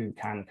own who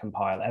can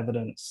compile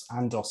evidence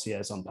and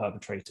dossiers on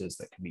perpetrators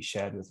that can be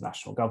shared with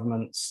national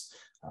governments,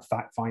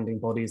 fact-finding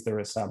bodies that are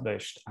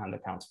established, and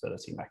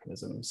accountability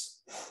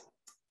mechanisms.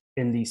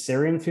 In the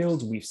Syrian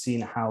field, we've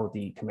seen how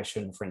the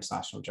Commission for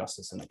International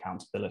Justice and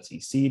Accountability,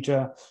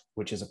 CIJA,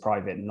 which is a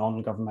private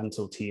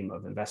non-governmental team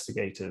of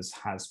investigators,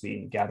 has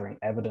been gathering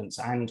evidence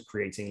and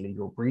creating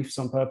legal briefs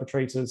on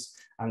perpetrators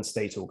and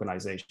state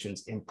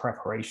organizations in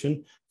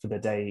preparation for the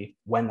day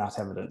when that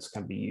evidence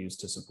can be used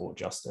to support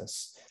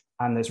justice.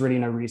 And there's really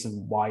no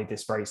reason why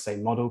this very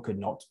same model could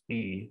not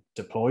be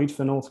deployed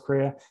for North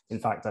Korea. In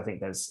fact, I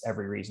think there's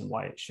every reason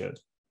why it should.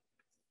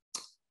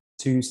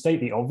 To state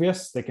the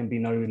obvious, there can be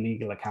no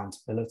legal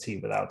accountability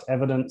without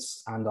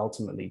evidence, and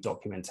ultimately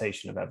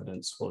documentation of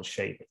evidence will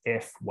shape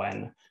if,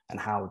 when, and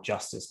how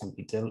justice can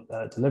be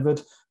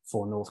delivered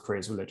for North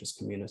Korea's religious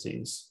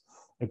communities.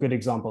 A good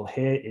example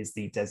here is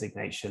the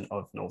designation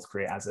of North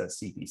Korea as a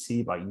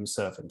CPC by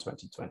USCIRF in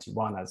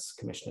 2021, as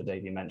Commissioner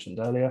Davey mentioned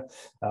earlier,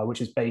 which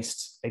is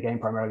based, again,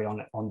 primarily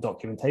on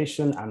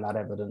documentation and that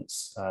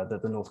evidence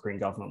that the North Korean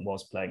government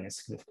was playing a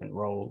significant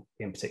role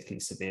in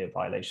particularly severe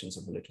violations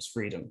of religious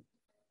freedom.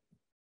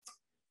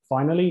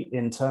 Finally,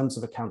 in terms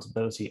of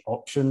accountability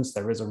options,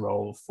 there is a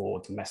role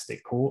for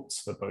domestic courts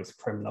for both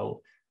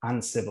criminal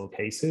and civil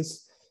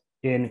cases.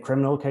 In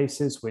criminal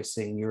cases, we're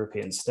seeing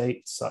European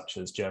states such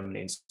as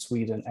Germany and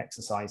Sweden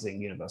exercising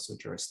universal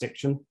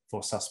jurisdiction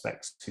for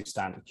suspects who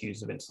stand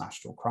accused of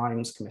international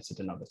crimes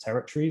committed in other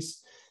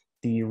territories.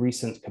 The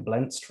recent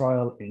Koblenz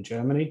trial in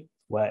Germany,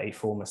 where a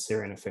former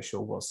Syrian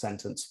official was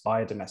sentenced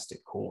by a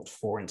domestic court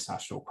for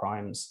international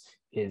crimes,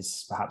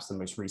 is perhaps the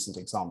most recent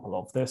example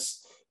of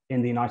this.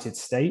 In the United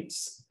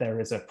States, there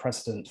is a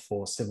precedent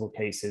for civil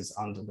cases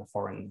under the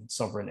Foreign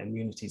Sovereign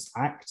Immunities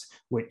Act,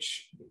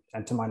 which,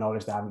 and to my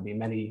knowledge, there haven't been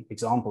many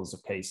examples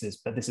of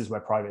cases, but this is where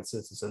private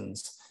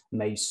citizens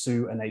may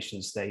sue a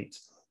nation state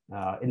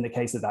in the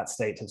case that that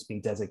state has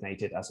been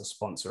designated as a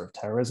sponsor of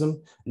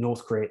terrorism.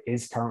 North Korea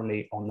is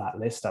currently on that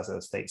list as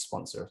a state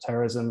sponsor of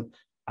terrorism,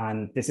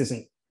 and this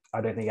isn't,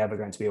 I don't think, ever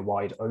going to be a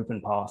wide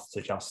open path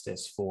to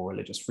justice for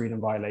religious freedom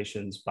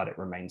violations, but it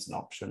remains an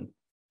option.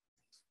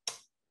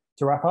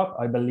 To wrap up,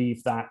 I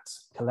believe that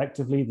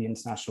collectively the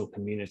international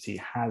community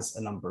has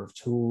a number of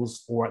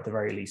tools, or at the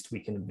very least, we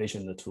can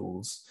envision the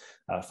tools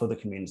for the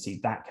community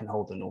that can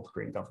hold the North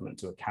Korean government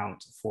to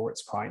account for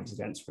its crimes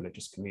against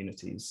religious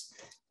communities.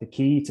 The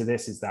key to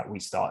this is that we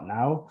start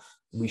now.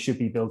 We should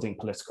be building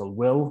political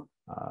will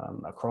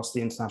across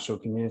the international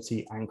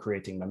community and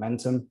creating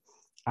momentum.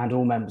 And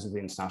all members of the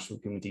international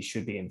community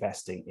should be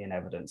investing in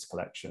evidence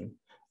collection.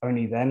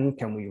 Only then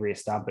can we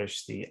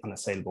reestablish the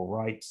unassailable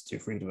right to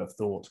freedom of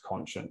thought,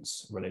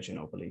 conscience, religion,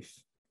 or belief.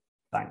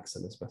 Thanks,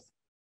 Elizabeth.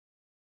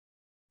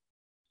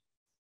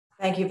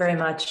 Thank you very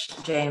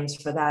much, James,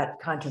 for that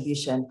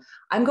contribution.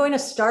 I'm going to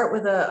start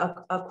with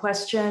a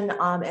question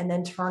and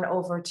then turn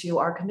over to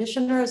our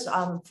commissioners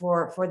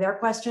for their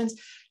questions.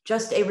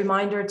 Just a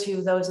reminder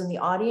to those in the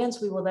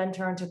audience, we will then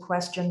turn to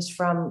questions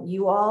from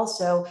you all.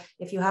 So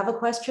if you have a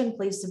question,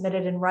 please submit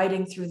it in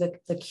writing through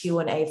the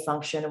Q&A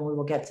function, and we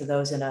will get to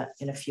those in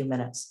a few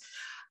minutes.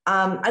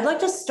 I'd like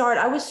to start,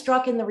 I was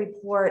struck in the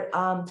report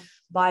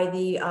by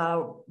the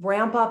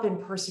ramp up in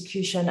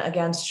persecution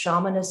against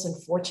shamanists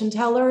and fortune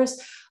tellers.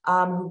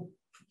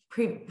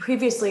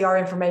 Previously, our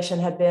information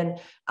had been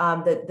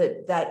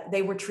that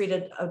they were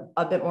treated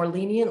a bit more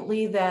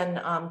leniently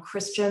than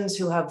Christians,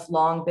 who have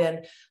long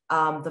been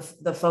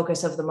the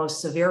focus of the most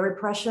severe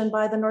repression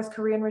by the North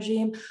Korean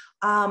regime.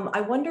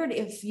 I wondered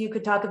if you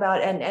could talk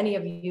about, and any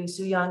of you,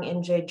 Soo-young,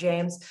 NJ,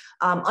 James,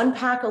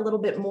 unpack a little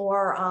bit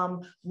more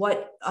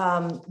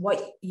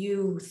what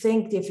you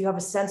think, if you have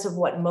a sense of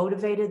what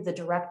motivated the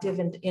directive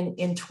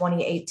in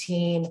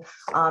 2018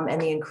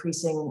 and the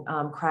increasing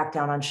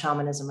crackdown on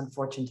shamanism and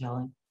fortune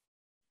telling.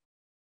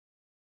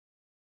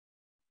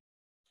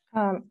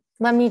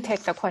 Let me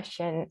take the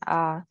question.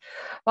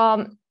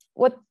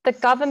 With the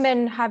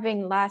government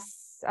having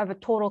less of a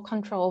total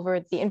control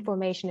over the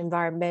information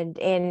environment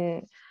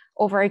and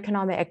over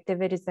economic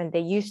activities than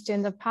they used to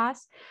in the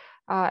past,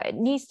 it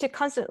needs to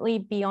constantly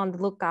be on the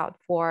lookout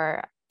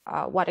for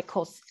what it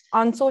calls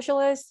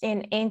unsocialist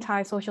and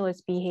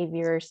anti-socialist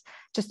behaviors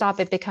to stop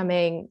it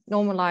becoming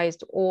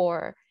normalized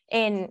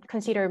and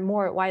considered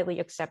more widely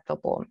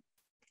acceptable.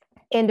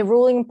 And the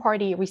ruling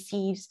party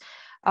receives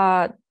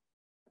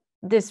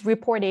this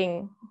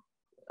reporting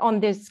on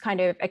this kind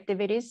of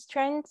activities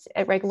trends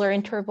at regular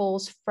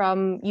intervals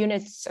from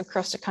units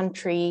across the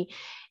country.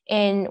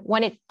 And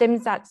when it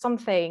deems that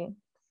something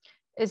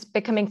is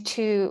becoming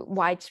too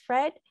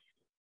widespread,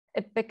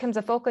 it becomes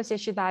a focus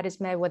issue that is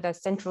met with a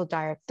central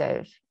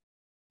directive.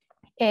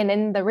 And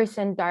in the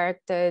recent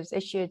directives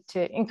issued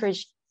to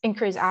increase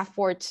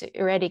efforts to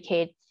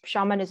eradicate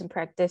shamanism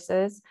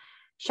practices,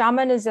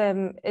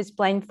 shamanism is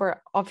blamed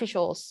for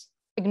officials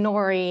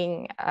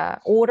ignoring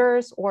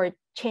orders or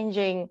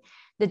changing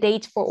the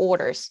dates for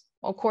orders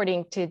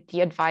according to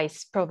the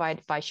advice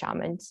provided by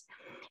shamans.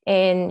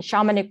 And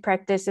shamanic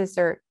practices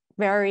are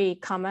very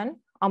common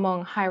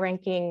among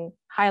high-ranking,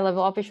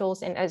 high-level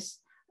officials and as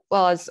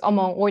well as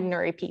among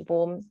ordinary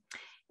people.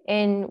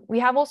 And we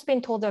have also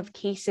been told of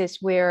cases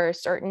where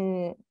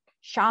certain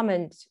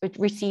shamans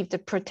received the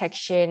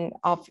protection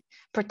of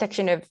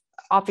protection of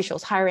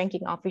officials,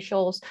 high-ranking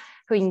officials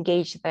who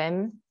engage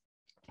them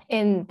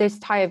in this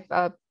type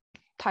of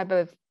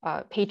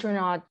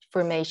patronage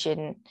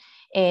formation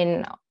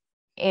in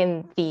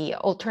the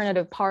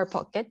alternative power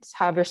pockets,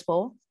 however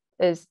small,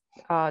 is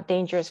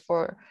dangerous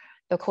for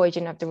the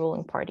cohesion of the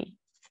ruling party.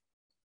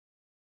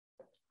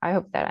 I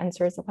hope that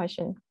answers the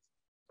question.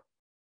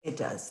 It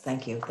does.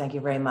 Thank you. Thank you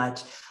very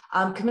much.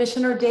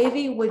 Commissioner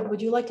Davey,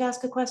 would you like to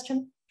ask a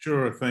question?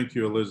 Sure. Thank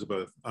you,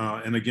 Elizabeth.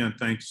 And again,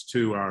 thanks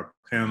to our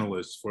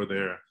panelists for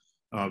their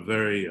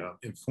very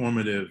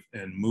informative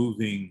and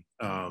moving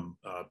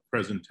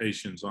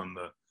presentations on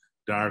the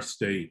dire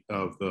state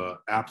of the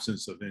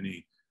absence of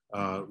any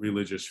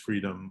religious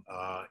freedom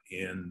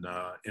in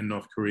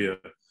North Korea.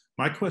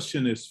 My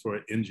question is for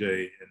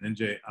NJ, and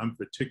NJ, I'm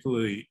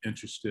particularly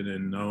interested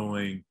in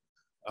knowing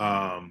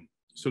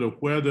sort of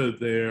whether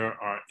there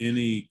are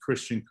any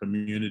Christian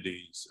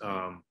communities,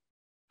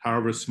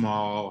 however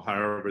small,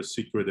 however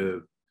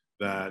secretive,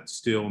 that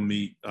still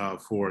meet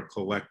for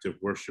collective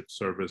worship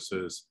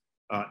services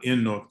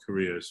in North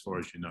Korea, as far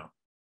as you know.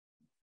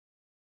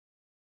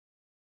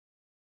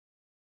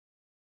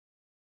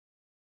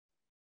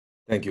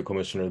 Thank you,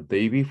 Commissioner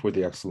Davey, for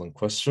the excellent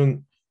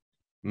question.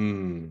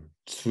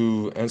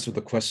 To answer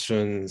the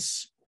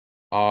questions,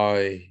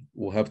 I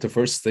will have to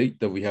first state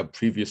that we have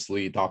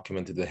previously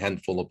documented a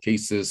handful of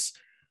cases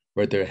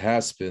where there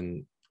has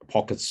been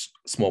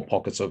small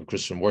pockets of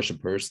Christian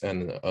worshipers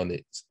and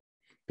a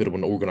bit of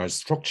an organized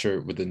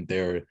structure within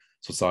their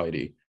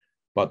society.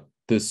 But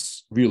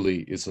this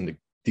really is the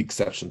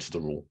exception to the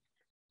rule.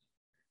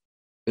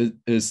 It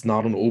is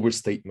not an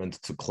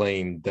overstatement to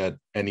claim that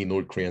any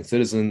North Korean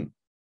citizen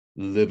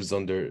lives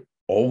under,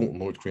 all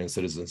North Korean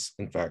citizens,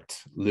 in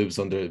fact, lives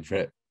under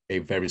a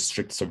very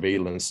strict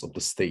surveillance of the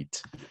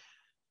state.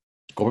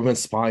 Government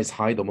spies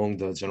hide among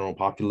the general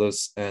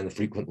populace and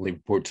frequently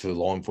report to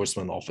law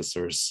enforcement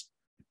officers.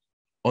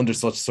 Under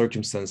such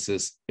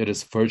circumstances, it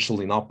is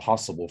virtually not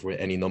possible for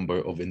any number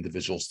of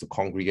individuals to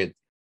congregate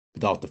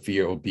without the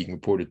fear of being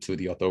reported to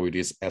the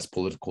authorities as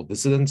political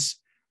dissidents,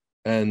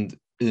 and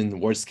in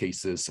worst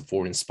cases,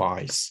 foreign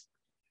spies.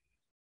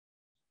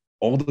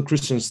 All the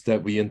Christians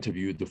that we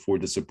interviewed for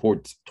this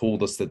report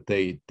told us that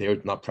they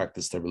dared not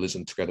practice their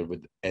religion together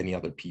with any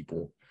other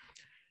people.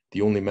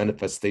 The only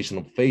manifestation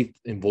of faith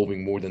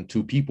involving more than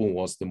two people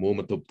was the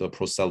moment of the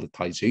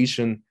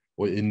proselytization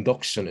or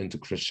induction into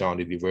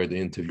Christianity, where the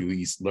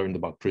interviewees learned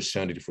about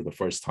Christianity for the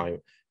first time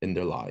in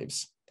their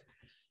lives.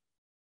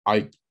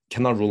 I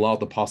cannot rule out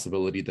the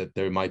possibility that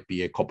there might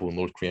be a couple of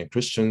North Korean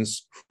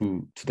Christians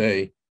who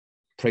today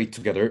pray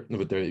together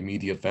with their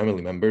immediate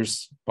family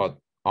members, but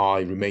I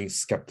remain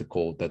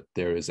skeptical that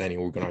there is any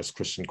organized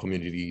Christian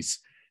communities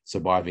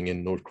surviving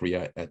in North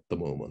Korea at the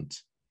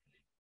moment.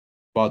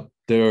 But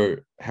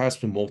there has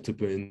been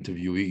multiple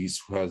interviewees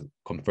who have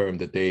confirmed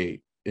that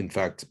they, in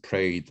fact,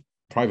 prayed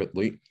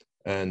privately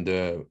and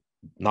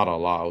not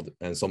allowed,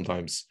 and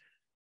sometimes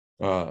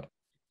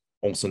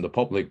also in the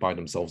public by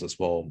themselves as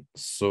well.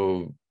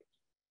 So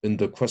in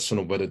the question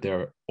of whether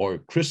there are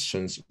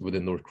Christians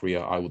within North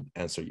Korea, I would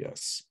answer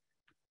yes.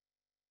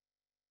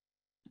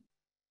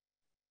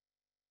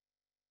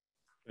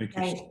 Thank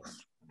you.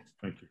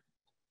 Thank you.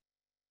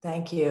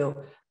 Thank you.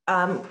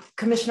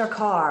 Commissioner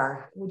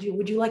Carr, would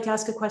you like to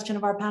ask a question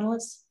of our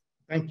panelists?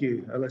 Thank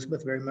you,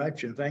 Elizabeth, very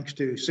much. And thanks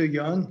to Soo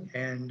Young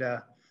and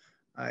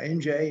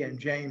NJ and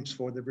James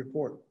for the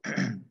report.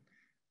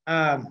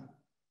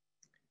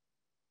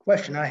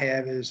 Question I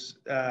have is,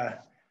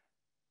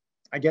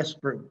 I guess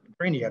for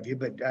any of you,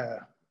 but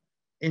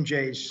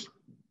NJ's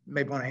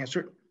may want to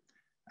answer it.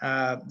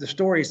 The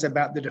story is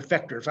about the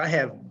defectors.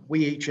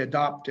 We each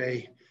adopt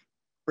a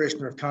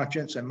prisoner of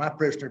conscience, and my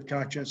prisoner of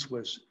conscience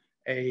was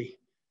a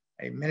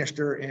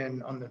minister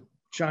on the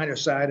China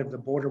side of the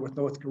border with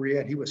North Korea,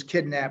 and he was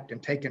kidnapped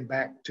and taken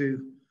back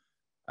to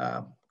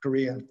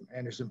Korea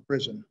and is in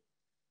prison.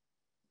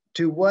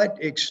 To what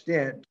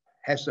extent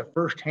has the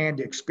firsthand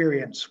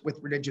experience with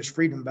religious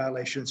freedom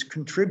violations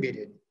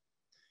contributed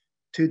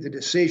to the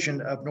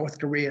decision of North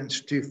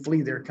Koreans to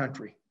flee their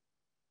country?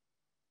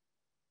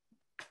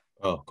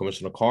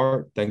 Commissioner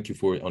Carr, thank you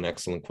for an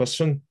excellent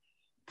question.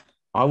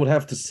 I would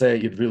have to say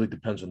it really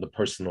depends on the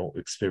personal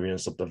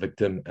experience of the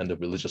victim and the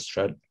religious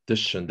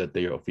tradition that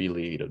they are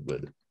affiliated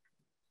with.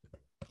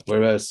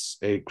 Whereas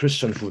a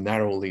Christian who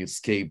narrowly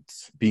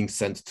escaped being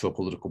sent to a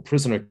political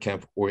prisoner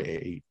camp or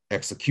an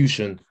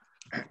execution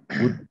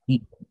would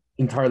be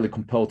entirely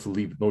compelled to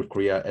leave North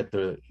Korea at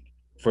the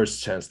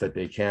first chance that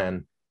they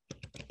can.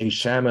 A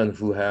shaman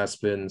who has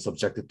been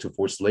subjected to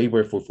forced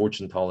labor for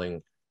fortune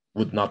telling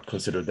would not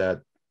consider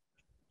that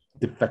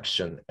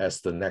defection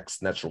as the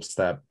next natural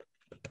step.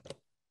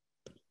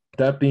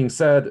 That being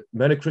said,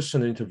 many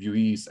Christian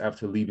interviewees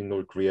after leaving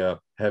North Korea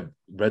have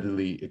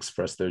readily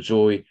expressed their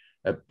joy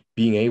at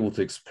being able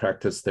to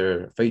practice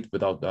their faith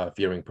without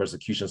fearing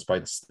persecutions by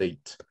the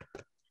state.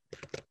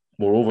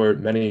 Moreover,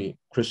 many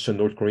Christian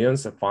North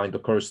Koreans find the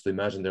courage to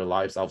imagine their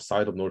lives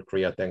outside of North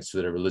Korea thanks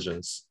to their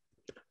religions.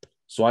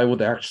 So I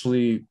would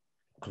actually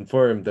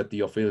confirm that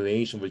the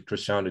affiliation with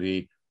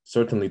Christianity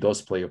certainly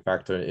does play a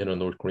factor in a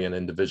North Korean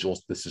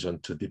individual's decision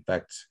to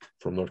defect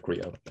from North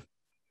Korea.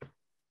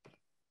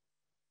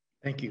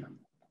 Thank you.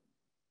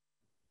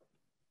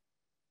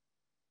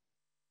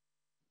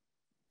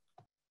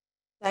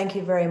 Thank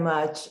you very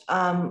much.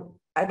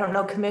 I don't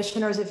know,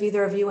 commissioners, if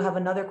either of you have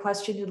another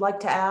question you'd like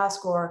to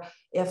ask, or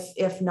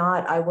if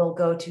not, I will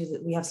go to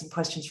we have some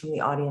questions from the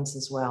audience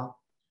as well.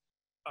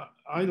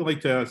 I'd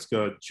like to ask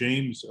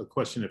James a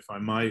question, if I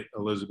might,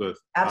 Elizabeth.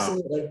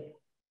 Absolutely.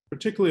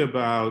 Particularly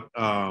about,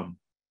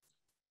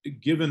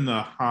 given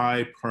the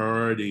high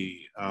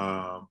priority,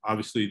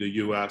 obviously the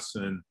U.S.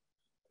 and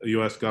the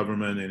U.S.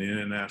 government and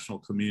international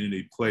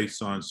community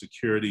place on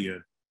security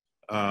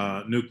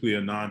and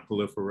nuclear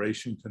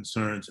non-proliferation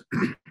concerns,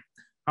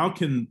 how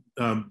can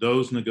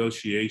those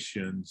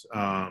negotiations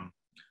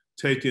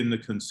take into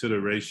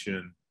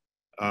consideration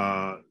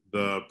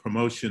the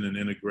promotion and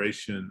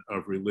integration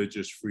of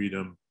religious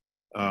freedom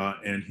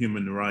and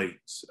human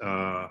rights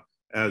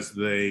as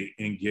they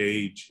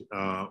engage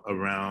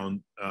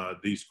around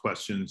these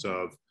questions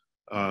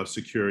of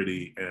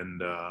security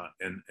and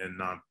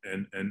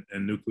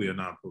nuclear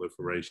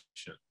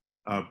non-proliferation?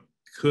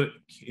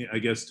 I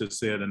guess to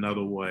say it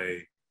another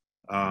way,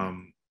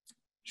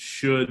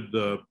 should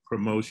the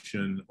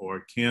promotion,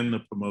 or can the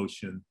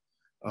promotion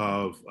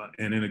of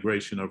an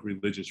integration of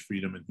religious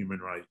freedom and human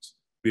rights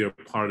be a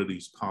part of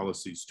these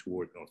policies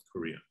toward North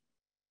Korea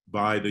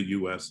by the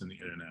US and the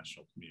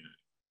international community?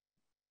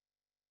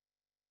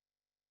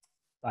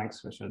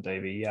 Thanks, Commissioner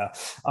Davey. Yeah,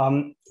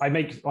 I'd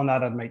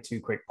make 2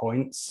 quick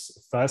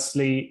points.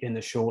 Firstly, in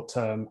the short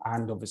term,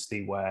 and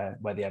obviously where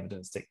the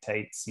evidence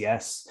dictates,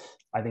 yes,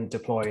 I think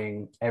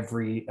deploying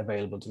every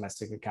available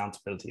domestic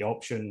accountability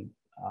option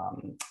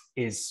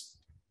is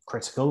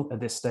critical at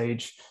this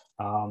stage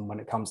when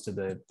it comes to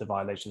the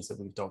violations that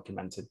we've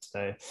documented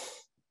today.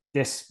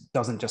 This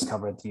doesn't just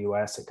cover the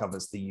US, it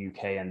covers the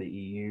UK and the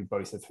EU,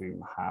 both of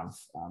whom have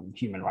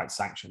human rights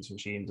sanctions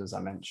regimes, as I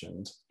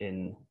mentioned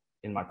in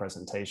my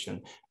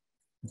presentation.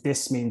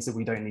 This means that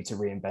we don't need to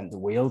reinvent the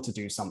wheel to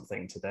do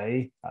something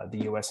today.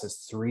 The US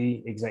has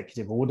 3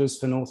 executive orders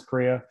for North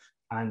Korea,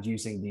 and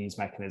using these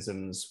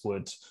mechanisms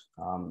would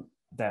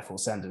therefore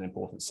send an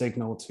important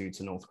signal to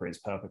North Korea's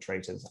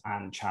perpetrators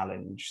and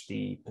challenge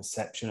the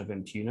perception of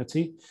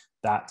impunity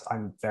that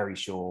I'm very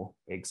sure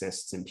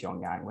exists in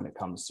Pyongyang when it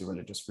comes to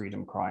religious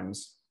freedom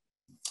crimes.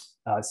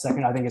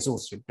 Second, I think it's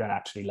also going to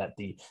actually let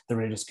the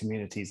religious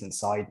communities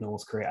inside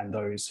North Korea and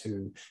those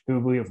who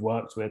we have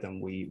worked with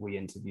and we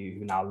interview,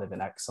 who now live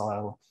in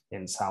exile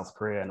in South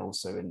Korea and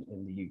also in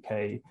the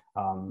UK,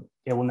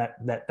 it will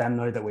let them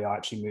know that we are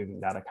actually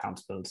moving that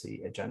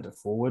accountability agenda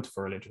forward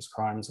for religious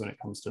crimes when it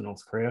comes to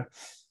North Korea.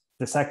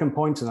 The second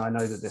point, and I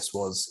know that this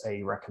was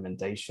a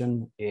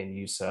recommendation in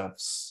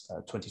USCIRF's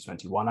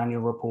 2021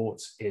 annual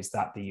report, is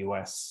that the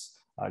US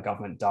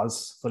government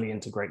does fully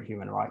integrate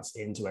human rights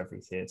into every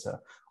theatre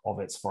of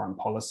its foreign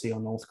policy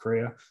on North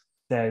Korea.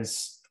 There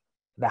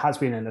has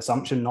been an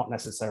assumption, not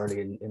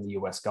necessarily in the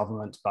US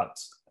government, but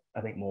I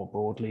think more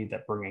broadly,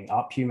 that bringing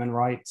up human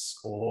rights,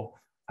 or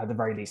at the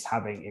very least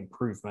having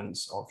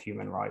improvements of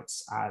human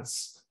rights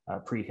as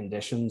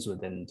preconditions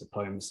within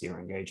diplomacy or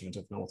engagement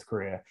of North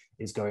Korea,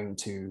 is going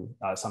to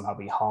somehow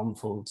be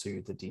harmful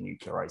to the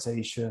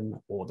denuclearization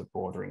or the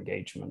broader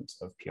engagement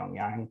of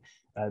Pyongyang.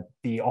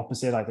 The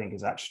opposite, I think,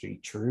 is actually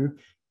true.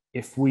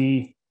 If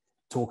we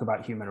talk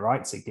about human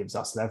rights, it gives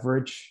us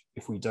leverage.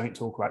 If we don't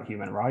talk about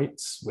human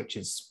rights, which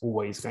is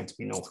always going to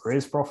be North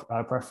Korea's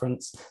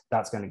preference,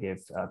 that's going to give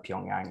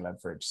Pyongyang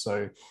leverage.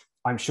 So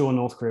I'm sure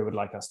North Korea would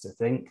like us to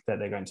think that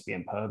they're going to be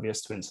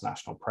impervious to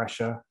international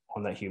pressure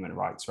on their human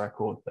rights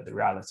record, but the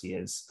reality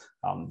is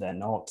they're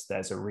not.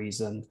 There's a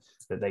reason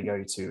that they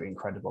go to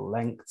incredible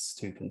lengths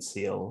to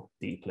conceal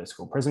the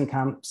political prison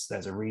camps.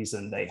 There's a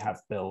reason they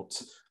have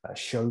built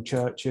show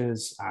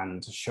churches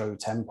and show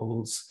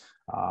temples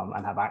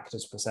and have acted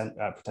as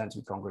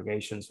pretended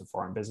congregations for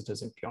foreign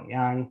visitors in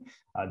Pyongyang.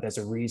 There's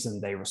a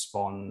reason they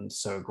respond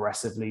so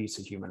aggressively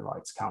to Human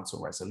Rights Council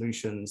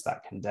resolutions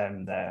that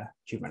condemn their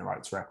human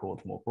rights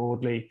record more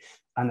broadly.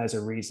 And there's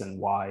a reason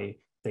why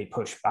they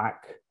push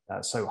back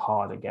so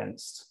hard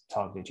against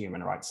targeted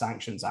human rights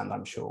sanctions, and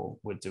I'm sure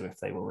would do if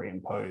they were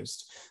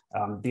reimposed.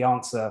 The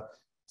answer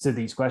to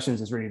these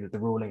questions is really that the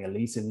ruling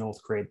elite in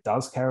North Korea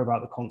does care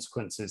about the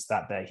consequences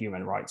that their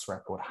human rights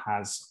record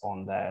has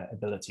on their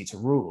ability to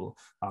rule,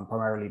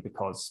 primarily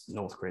because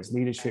North Korea's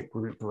leadership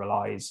group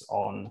relies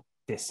on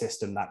this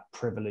system that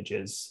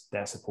privileges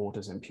their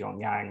supporters in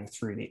Pyongyang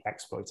through the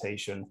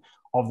exploitation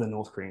of the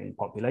North Korean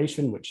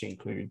population, which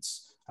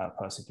includes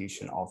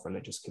persecution of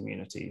religious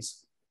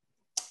communities.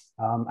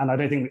 And I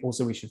don't think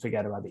also we should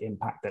forget about the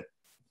impact that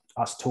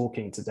us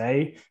talking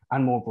today,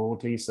 and more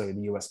broadly, so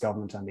the US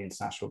government and the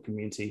international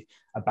community,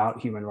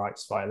 about human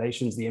rights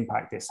violations, the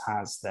impact this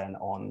has then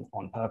on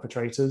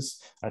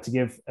perpetrators. To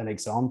give an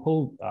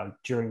example,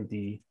 during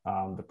the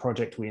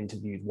project, we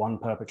interviewed one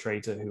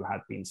perpetrator who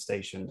had been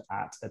stationed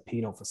at a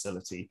penal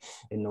facility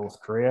in North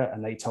Korea,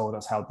 and they told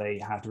us how they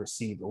had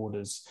received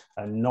orders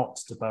not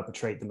to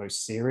perpetrate the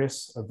most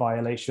serious of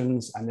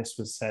violations, and this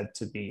was said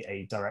to be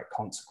a direct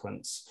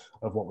consequence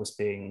of what was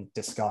being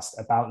discussed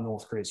about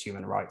North Korea's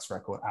human rights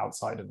record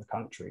outside of the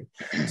country.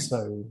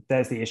 So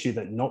there's the issue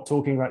that not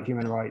talking about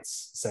human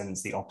rights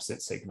sends the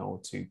opposite signal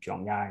to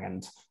Pyongyang,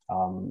 and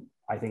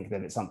I think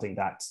that it's something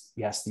that,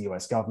 yes, the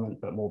US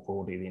government, but more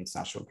broadly, the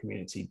international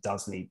community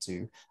does need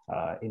to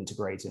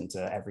integrate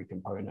into every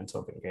component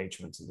of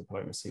engagement and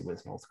diplomacy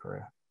with North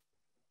Korea.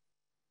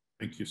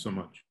 Thank you so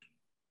much.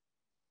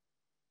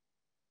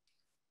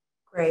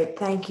 Great,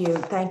 thank you,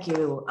 thank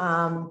you.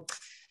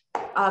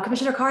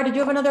 Commissioner Carr, did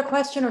you have another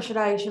question, or should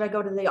I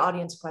go to the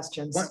audience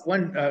questions?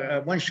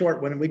 One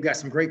short one, and we've got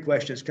some great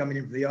questions coming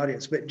in from the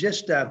audience, but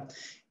just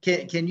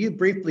can you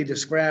briefly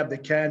describe the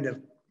kind of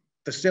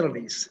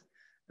facilities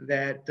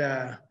that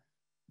the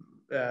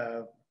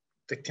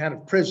kind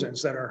of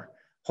prisons that are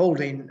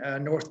holding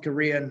North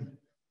Korean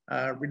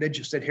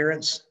religious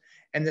adherents?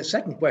 And the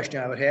second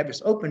question I would have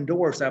is Open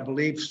Doors, I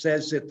believe,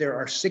 says that there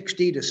are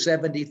 60 to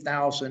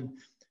 70,000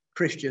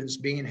 Christians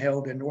being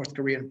held in North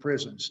Korean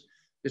prisons.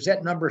 Does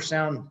that number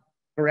sound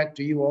correct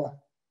to you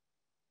all?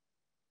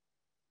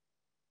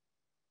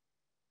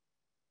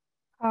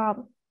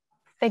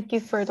 Thank you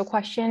for the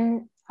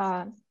question,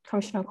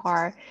 Commissioner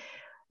Carr.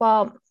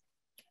 Well,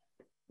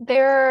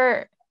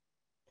 there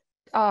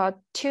are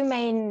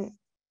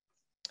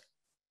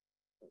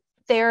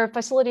there are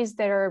facilities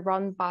that are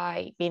run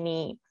by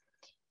many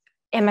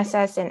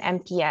MSS and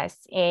MPS,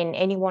 and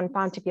anyone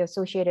found to be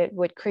associated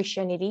with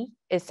Christianity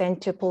is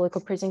sent to political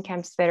prison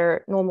camps that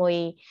are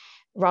normally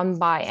run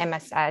by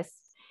MSS.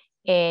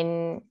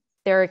 And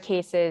there are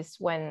cases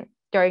when,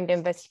 during the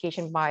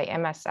investigation by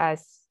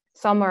MSS,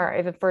 some are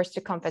even forced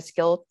to confess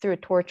guilt through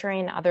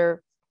torturing,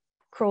 other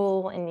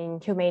cruel and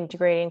inhumane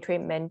degrading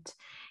treatment.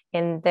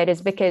 And that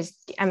is because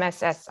the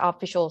MSS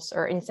officials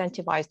are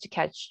incentivized to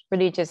catch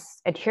religious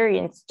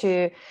adherents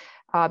to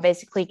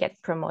basically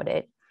get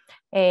promoted.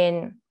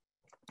 And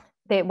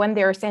when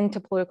they are sent to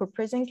political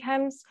prison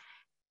camps,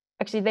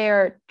 actually they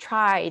are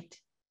tried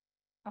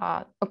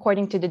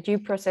according to the due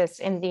process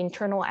in the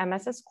internal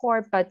MSS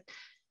court,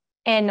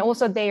 and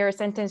also they are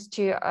sentenced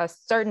to a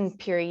certain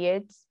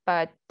period,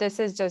 but this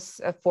is just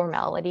a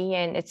formality,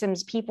 and it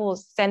seems people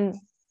sent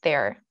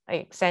to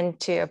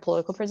a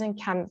political prison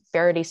camp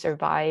barely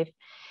survive.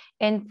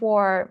 And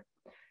for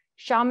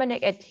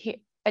shamanic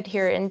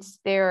adherents,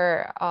 they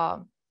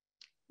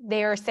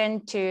are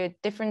sent to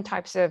different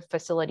types of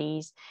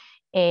facilities,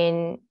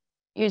 and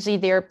usually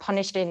they're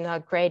punished in a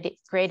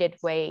graded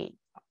way,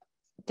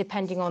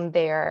 depending on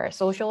their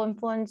social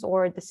influence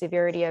or the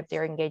severity of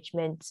their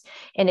engagements.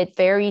 And it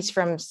varies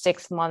from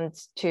 6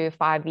 months to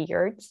 5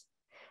 years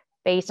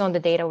based on the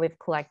data we've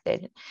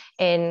collected.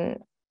 And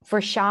for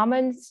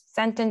shamans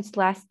sentenced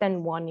less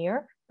than 1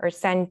 year are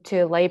sent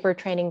to labor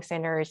training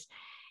centers.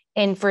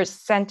 And for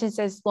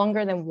sentences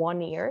longer than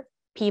 1 year,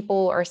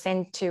 people are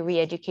sent to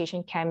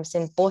re-education camps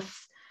in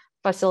both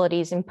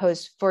facilities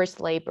impose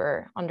forced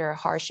labor under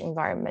harsh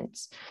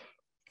environments.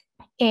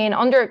 And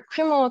under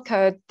criminal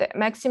code, the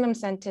maximum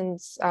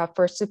sentence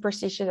for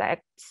superstitious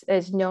acts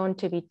is known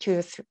to be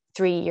 2 to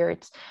 3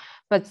 years.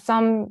 But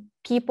some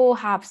people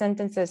have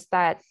sentences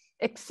that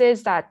exceed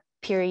that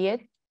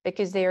period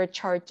because they are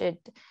charged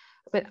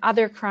with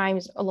other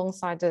crimes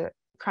alongside the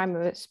crime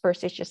of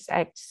superstitious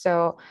acts.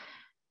 So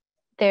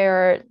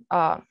there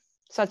are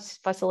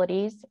such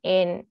facilities.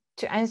 And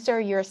to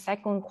answer your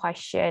second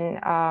question,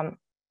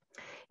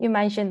 you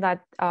mentioned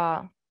that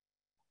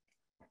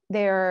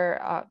there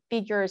are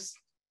figures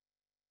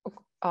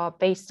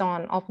based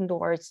on Open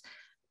Doors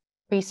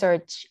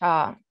research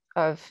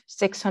of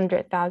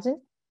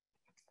 600,000.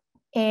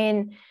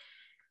 And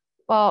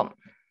well,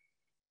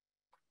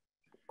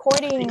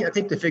 according— I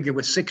think the figure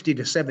was 60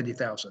 to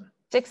 70,000.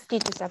 60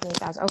 to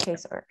 70,000, okay,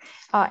 sir.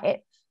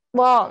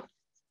 Well,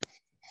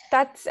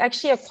 that's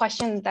actually a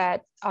question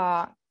that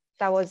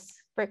that was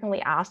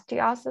frequently asked to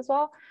us as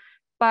well.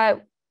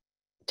 But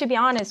to be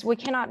honest, we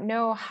cannot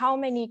know how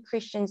many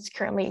Christians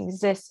currently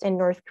exist in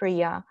North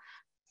Korea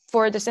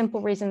for the simple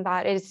reason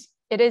that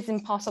it is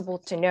impossible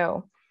to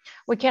know.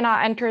 We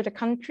cannot enter the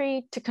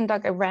country to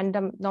conduct a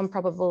random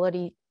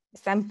non-probability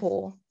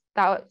sample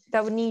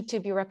that would need to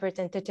be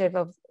representative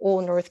of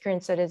all North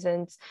Korean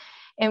citizens.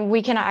 And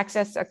we cannot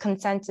access a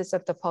consensus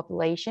of the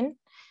population,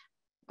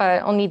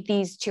 but only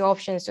these two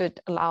options would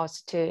allow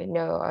us to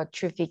know a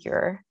true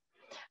figure.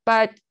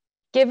 But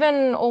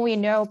given all we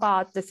know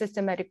about the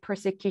systematic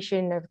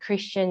persecution of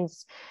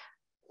Christians,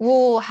 we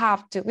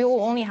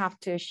will only have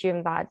to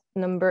assume that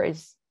number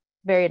is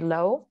very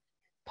low,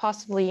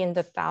 possibly in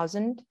the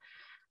thousands.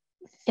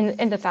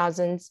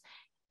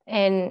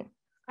 And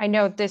I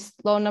know this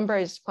low number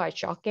is quite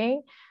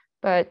shocking,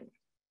 but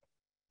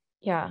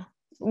yeah,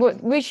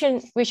 we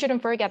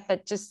shouldn't forget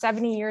that just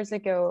 70 years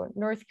ago,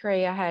 North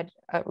Korea had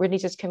a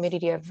religious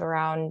community of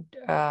around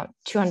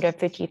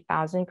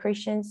 250,000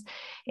 Christians,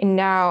 and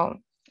now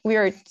we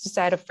are just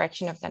at a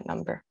fraction of that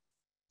number.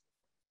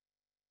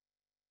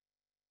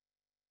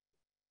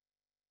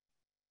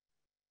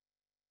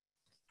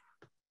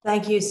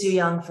 Thank you, Soo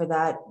Young, for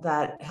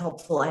that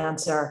helpful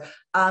answer.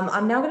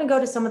 I'm now going to go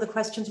to some of the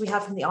questions we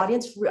have from the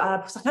audience,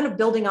 kind of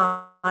building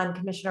on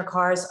Commissioner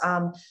Carr's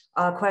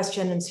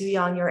question, and Soo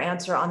Young, your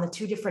answer on the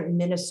two different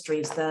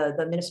ministries,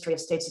 the Ministry of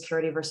State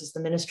Security versus the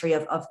Ministry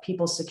of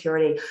People's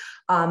Security.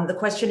 The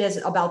question is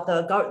about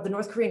the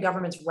North Korean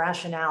government's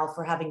rationale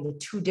for having the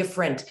two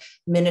different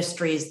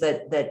ministries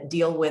that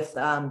deal with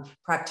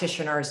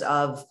practitioners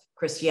of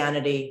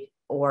Christianity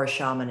or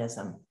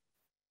shamanism.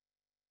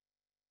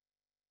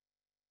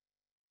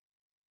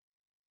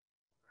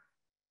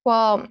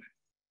 Well,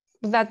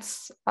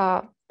 that's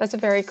a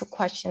very good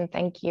question.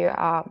 Thank you.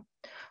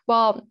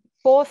 Well,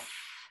 both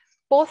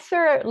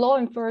are law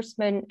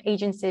enforcement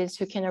agencies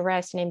who can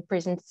arrest and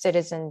imprison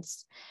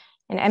citizens,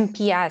 and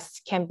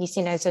MPS can be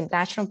seen as a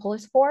national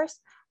police force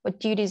with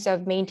duties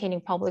of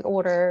maintaining public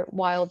order,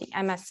 while the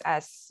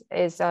MSS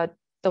is a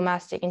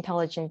domestic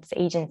intelligence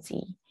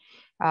agency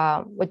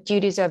with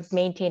duties of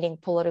maintaining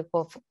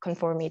political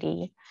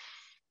conformity.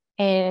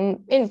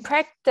 And in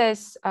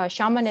practice,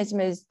 shamanism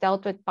is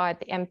dealt with by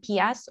the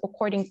MPS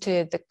according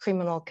to the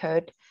criminal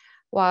code,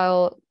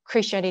 while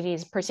Christianity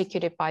is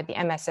persecuted by the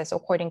MSS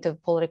according to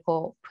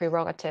political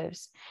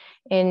prerogatives.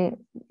 And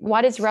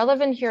what is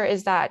relevant here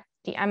is that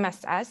the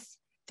MSS,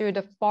 through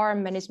the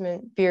Foreign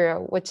Management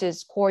Bureau, which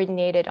is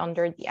coordinated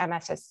under the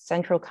MSS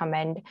Central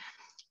Command,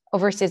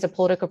 oversees the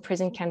political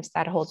prison camps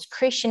that holds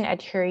Christian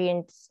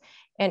adherents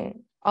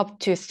and up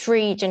to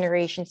 3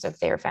 generations of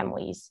their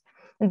families.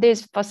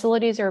 These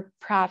facilities are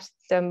perhaps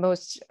the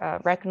most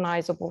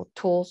recognizable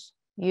tools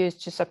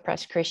used to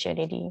suppress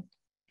Christianity.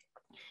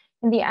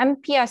 And the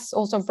MPS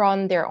also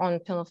run their own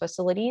penal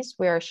facilities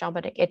where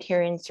shamanic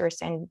adherents are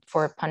sent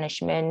for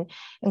punishment,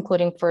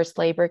 including forced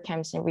labor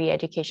camps and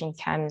re-education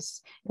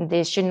camps. And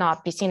this should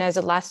not be seen as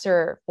a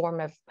lesser form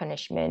of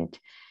punishment.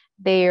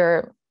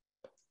 They're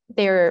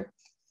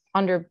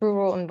under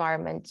brutal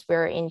environments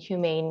where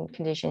inhumane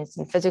conditions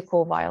and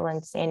physical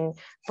violence and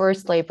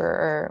forced labor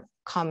are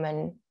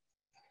common.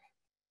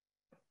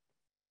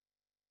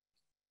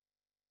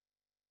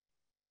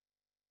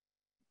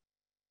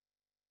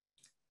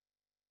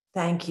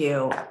 Thank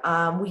you.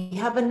 We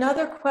have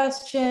another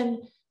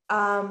question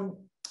from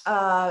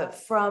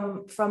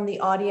the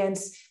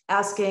audience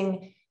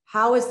asking,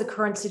 how has the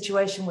current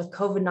situation with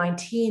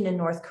COVID-19 in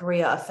North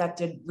Korea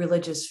affected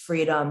religious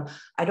freedom?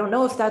 I don't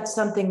know if that's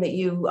something that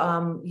you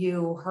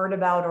heard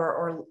about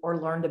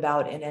or learned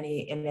about in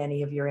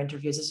any of your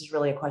interviews. This is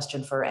really a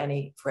question for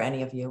any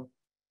of you.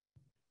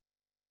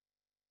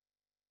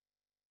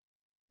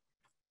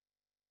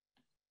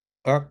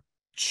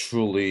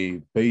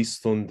 Actually,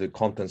 based on the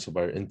contents of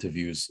our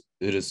interviews,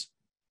 it is,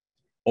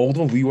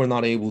 although we were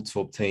not able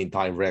to obtain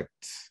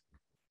direct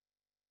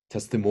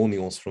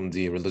testimonials from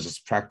the religious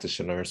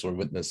practitioners or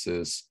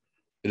witnesses,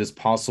 it is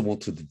possible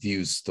to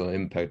deduce the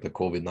impact that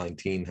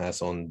COVID-19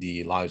 has on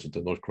the lives of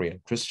the North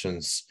Korean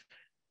Christians.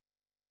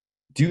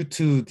 Due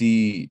to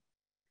the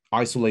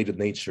isolated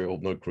nature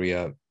of North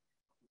Korea,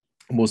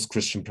 most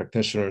Christian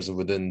practitioners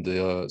within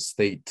the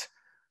state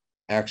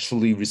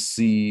actually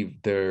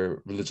receive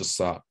their religious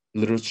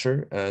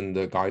literature and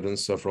the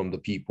guidance from the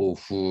people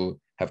who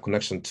have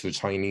connection to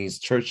Chinese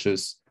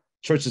churches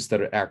that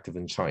are active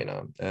in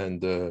China,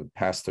 and the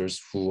pastors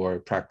who are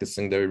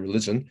practicing their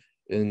religion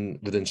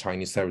within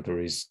Chinese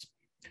territories.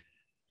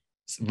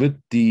 With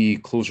the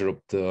closure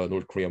of the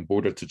North Korean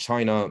border to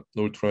China,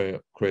 North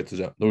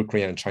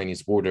Korean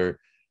Chinese border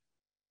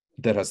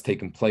that has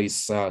taken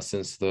place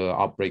since the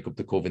outbreak of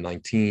the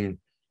COVID-19,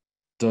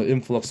 the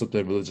influx of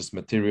the religious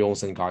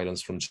materials and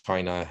guidance from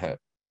China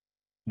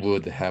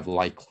would have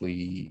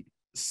likely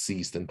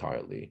ceased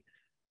entirely.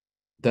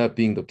 That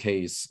being the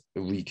case,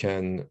 we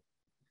can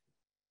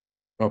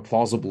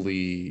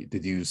plausibly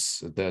deduce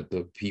that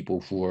the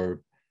people who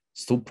are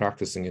still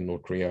practicing in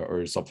North Korea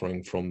are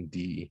suffering from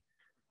the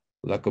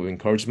lack of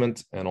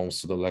encouragement and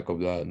also the lack of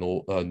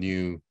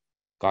new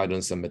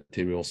guidance and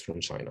materials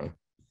from China.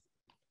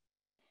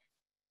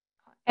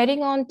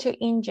 Adding on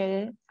to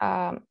Angel,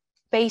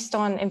 based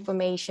on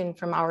information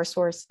from our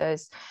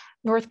sources,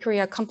 North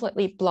Korea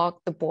completely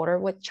blocked the border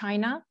with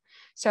China.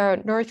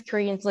 So North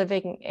Koreans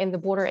living in the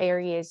border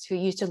areas who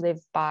used to live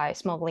by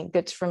smuggling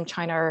goods from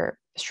China are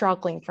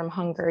struggling from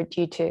hunger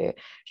due to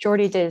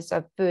shortages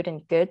of food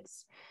and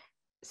goods.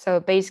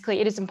 So basically,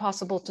 it is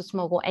impossible to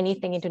smuggle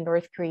anything into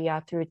North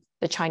Korea through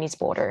the Chinese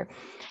border.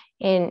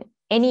 And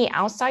any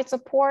outside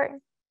support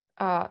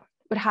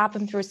would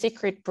happen through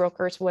secret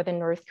brokers within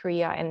North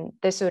Korea, and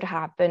this would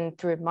happen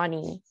through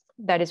money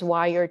that is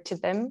wired to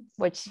them,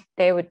 which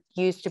they would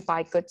use to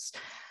buy goods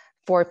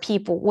for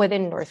people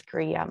within North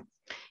Korea.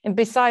 And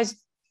besides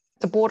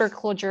the border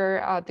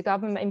closure, the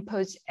government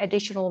imposed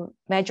additional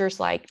measures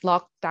like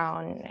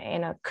lockdown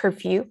and a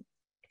curfew.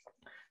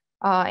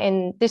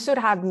 And this would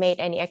have made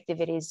any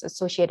activities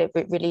associated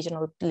with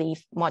regional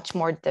belief much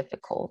more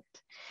difficult.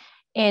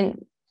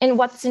 And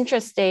what's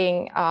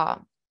interesting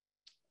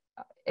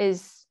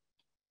is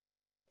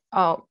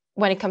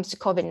when it comes to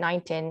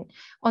COVID-19,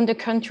 on the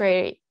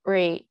contrary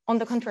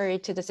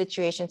to the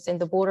situations in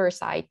the border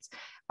sites,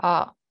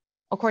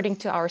 according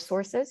to our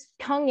sources,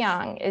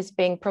 Pyongyang is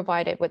being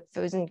provided with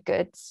foods and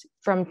goods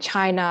from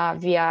China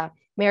via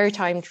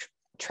maritime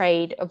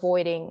trade,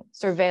 avoiding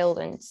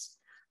surveillance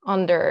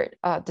under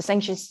the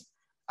sanctions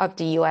of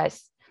the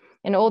US.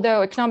 And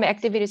although economic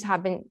activities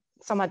have been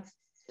somewhat,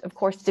 of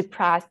course,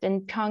 depressed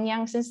in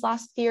Pyongyang since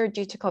last year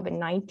due to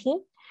COVID-19,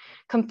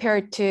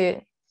 compared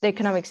to the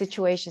economic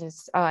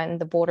situations in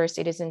the border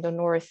cities in the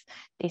north,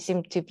 they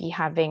seem to be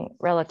having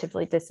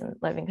relatively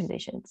decent living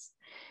conditions.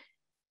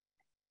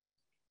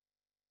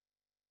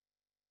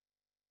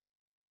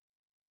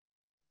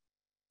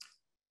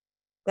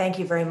 Thank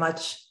you very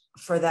much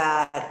for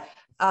that.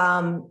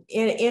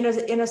 In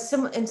a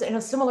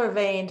similar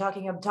vein,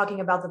 talking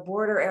about the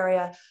border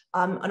area,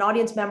 an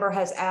audience member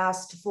has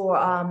asked for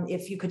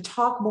if you could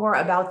talk more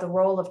about the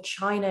role of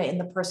China in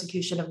the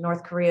persecution of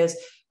North Korea's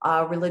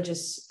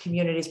religious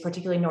communities,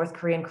 particularly North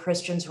Korean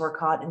Christians who were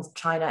caught in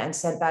China and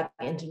sent back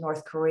into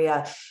North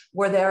Korea.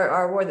 Was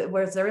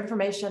there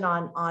information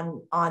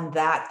on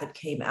that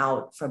came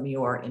out from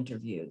your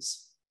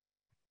interviews?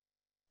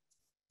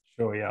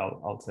 Sure, yeah,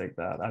 I'll take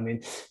that. I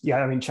mean,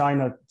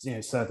 China,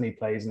 certainly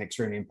plays an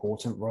extremely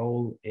important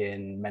role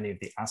in many of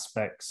the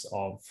aspects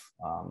of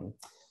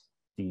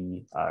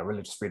the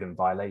religious freedom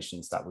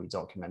violations that we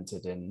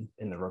documented in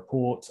the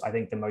report. I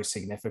think the most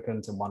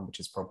significant and one which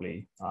is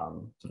probably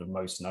sort of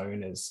most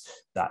known is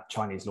that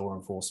Chinese law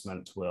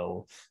enforcement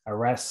will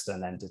arrest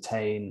and then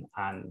detain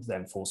and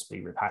then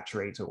forcibly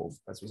repatriate, or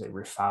as we say,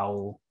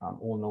 refoul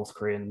all North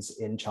Koreans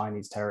in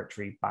Chinese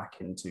territory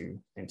back into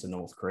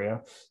North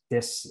Korea.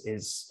 This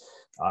is,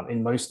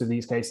 in most of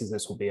these cases,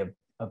 this will be a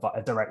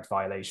direct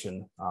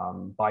violation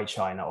by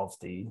China of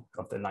the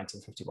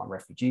 1951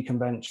 Refugee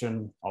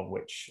Convention, of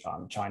which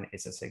China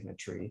is a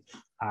signatory,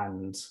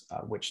 and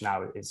which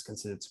now is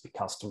considered to be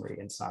customary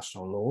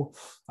international law.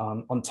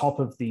 On top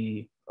of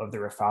the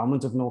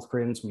refoulement of North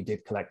Koreans, we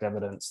did collect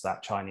evidence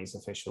that Chinese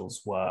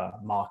officials were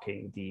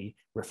marking the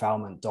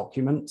refoulement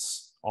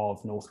documents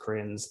of North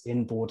Koreans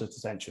in border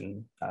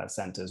detention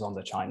centers on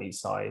the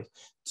Chinese side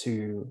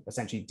to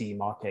essentially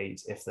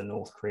demarcate if the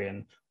North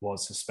Korean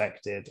was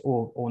suspected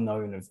or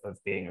known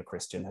of being a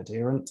Christian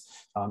adherent.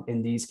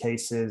 In these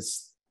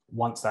cases,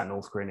 once that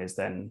North Korean is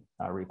then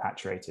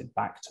repatriated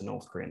back to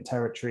North Korean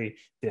territory,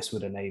 this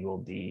would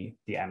enable the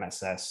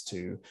MSS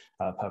to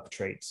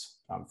perpetrate,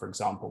 for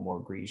example,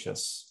 more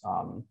egregious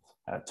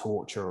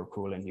torture or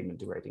cruel, inhuman,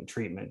 degrading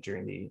treatment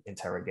during the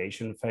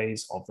interrogation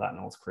phase of that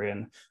North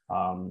Korean,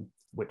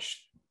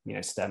 which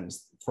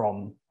stems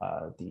from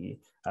the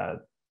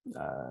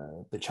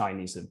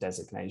Chinese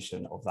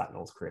designation of that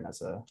North Korean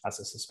as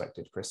a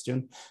suspected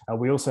Christian.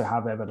 We also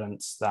have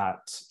evidence that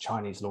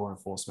Chinese law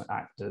enforcement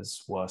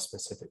actors were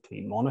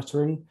specifically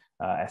monitoring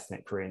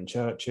ethnic Korean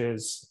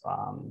churches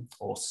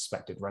or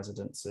suspected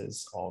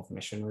residences of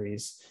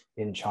missionaries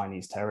in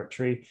Chinese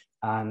territory.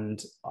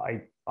 And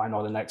I'm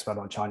not an expert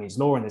on Chinese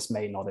law, and this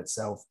may not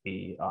itself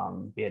be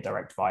a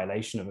direct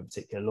violation of a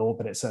particular law,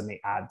 but it certainly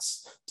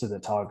adds to the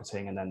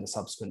targeting and then the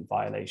subsequent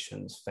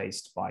violations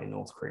faced by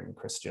North Korean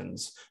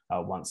Christians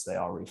once they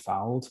are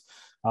refouled.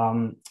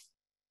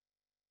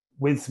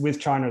 With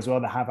China as well,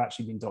 there have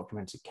actually been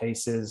documented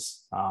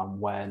cases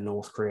where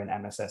North Korean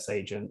MSS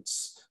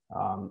agents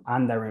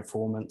and their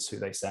informants who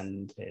they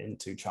send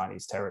into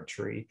Chinese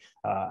territory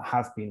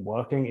have been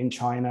working in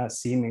China,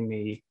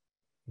 seemingly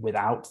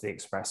without the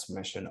express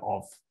permission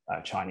of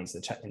Chinese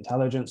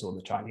intelligence or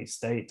the Chinese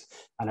state.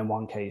 And in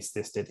one case,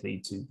 this did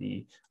lead to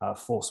the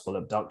forcible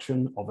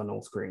abduction of a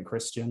North Korean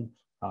Christian,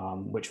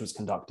 which was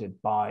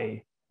conducted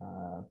by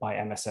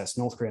MSS,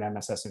 North Korean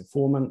MSS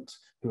informant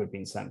who had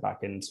been sent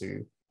back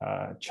into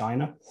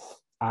China,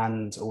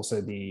 and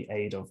also the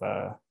aid of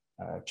a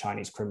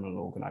Chinese criminal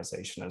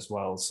organization as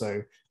well.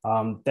 So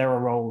there are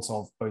roles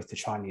of both the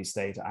Chinese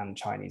state and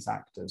Chinese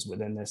actors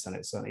within this, and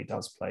it certainly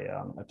does play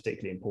a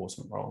particularly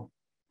important role.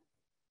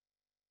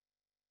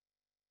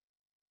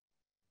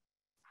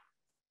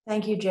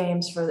 Thank you,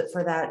 James,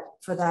 for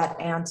that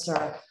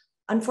answer.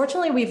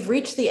 Unfortunately, we've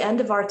reached the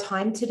end of our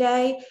time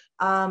today,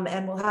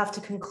 and we'll have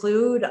to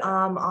conclude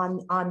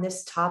on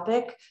this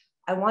topic.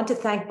 I want to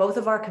thank both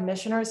of our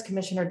commissioners,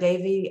 Commissioner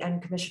Davey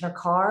and Commissioner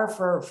Carr,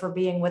 for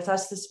being with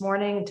us this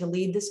morning to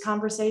lead this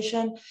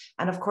conversation.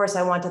 And of course,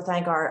 I want to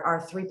thank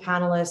our three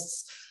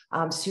panelists,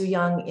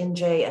 Soo-Young,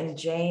 In-jae, and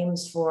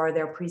James, for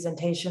their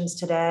presentations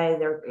today,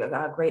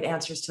 their great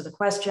answers to the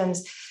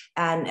questions,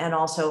 and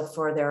also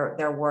for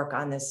their work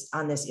on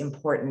this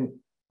important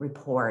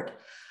report.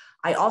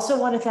 I also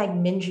want to thank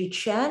Minji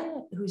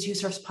Chen, who's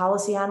USCIRF's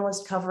policy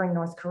analyst covering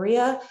North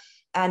Korea,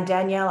 and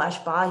Danielle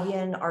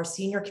Ashbahian, our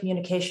senior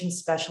communications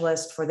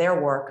specialist, for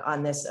their work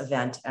on this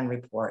event and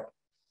report.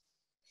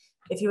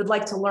 If you would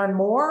like to learn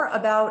more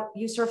about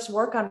USCIRF's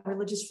work on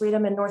religious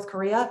freedom in North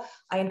Korea,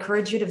 I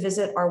encourage you to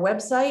visit our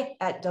website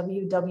at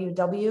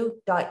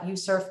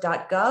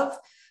www.uscirf.gov.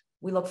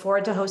 We look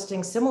forward to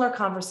hosting similar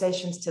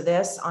conversations to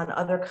this on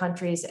other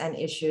countries and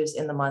issues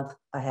in the month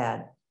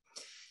ahead.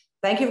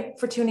 Thank you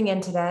for tuning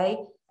in today,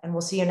 and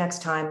we'll see you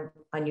next time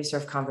on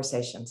USCIRF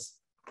Conversations.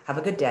 Have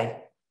a good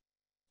day.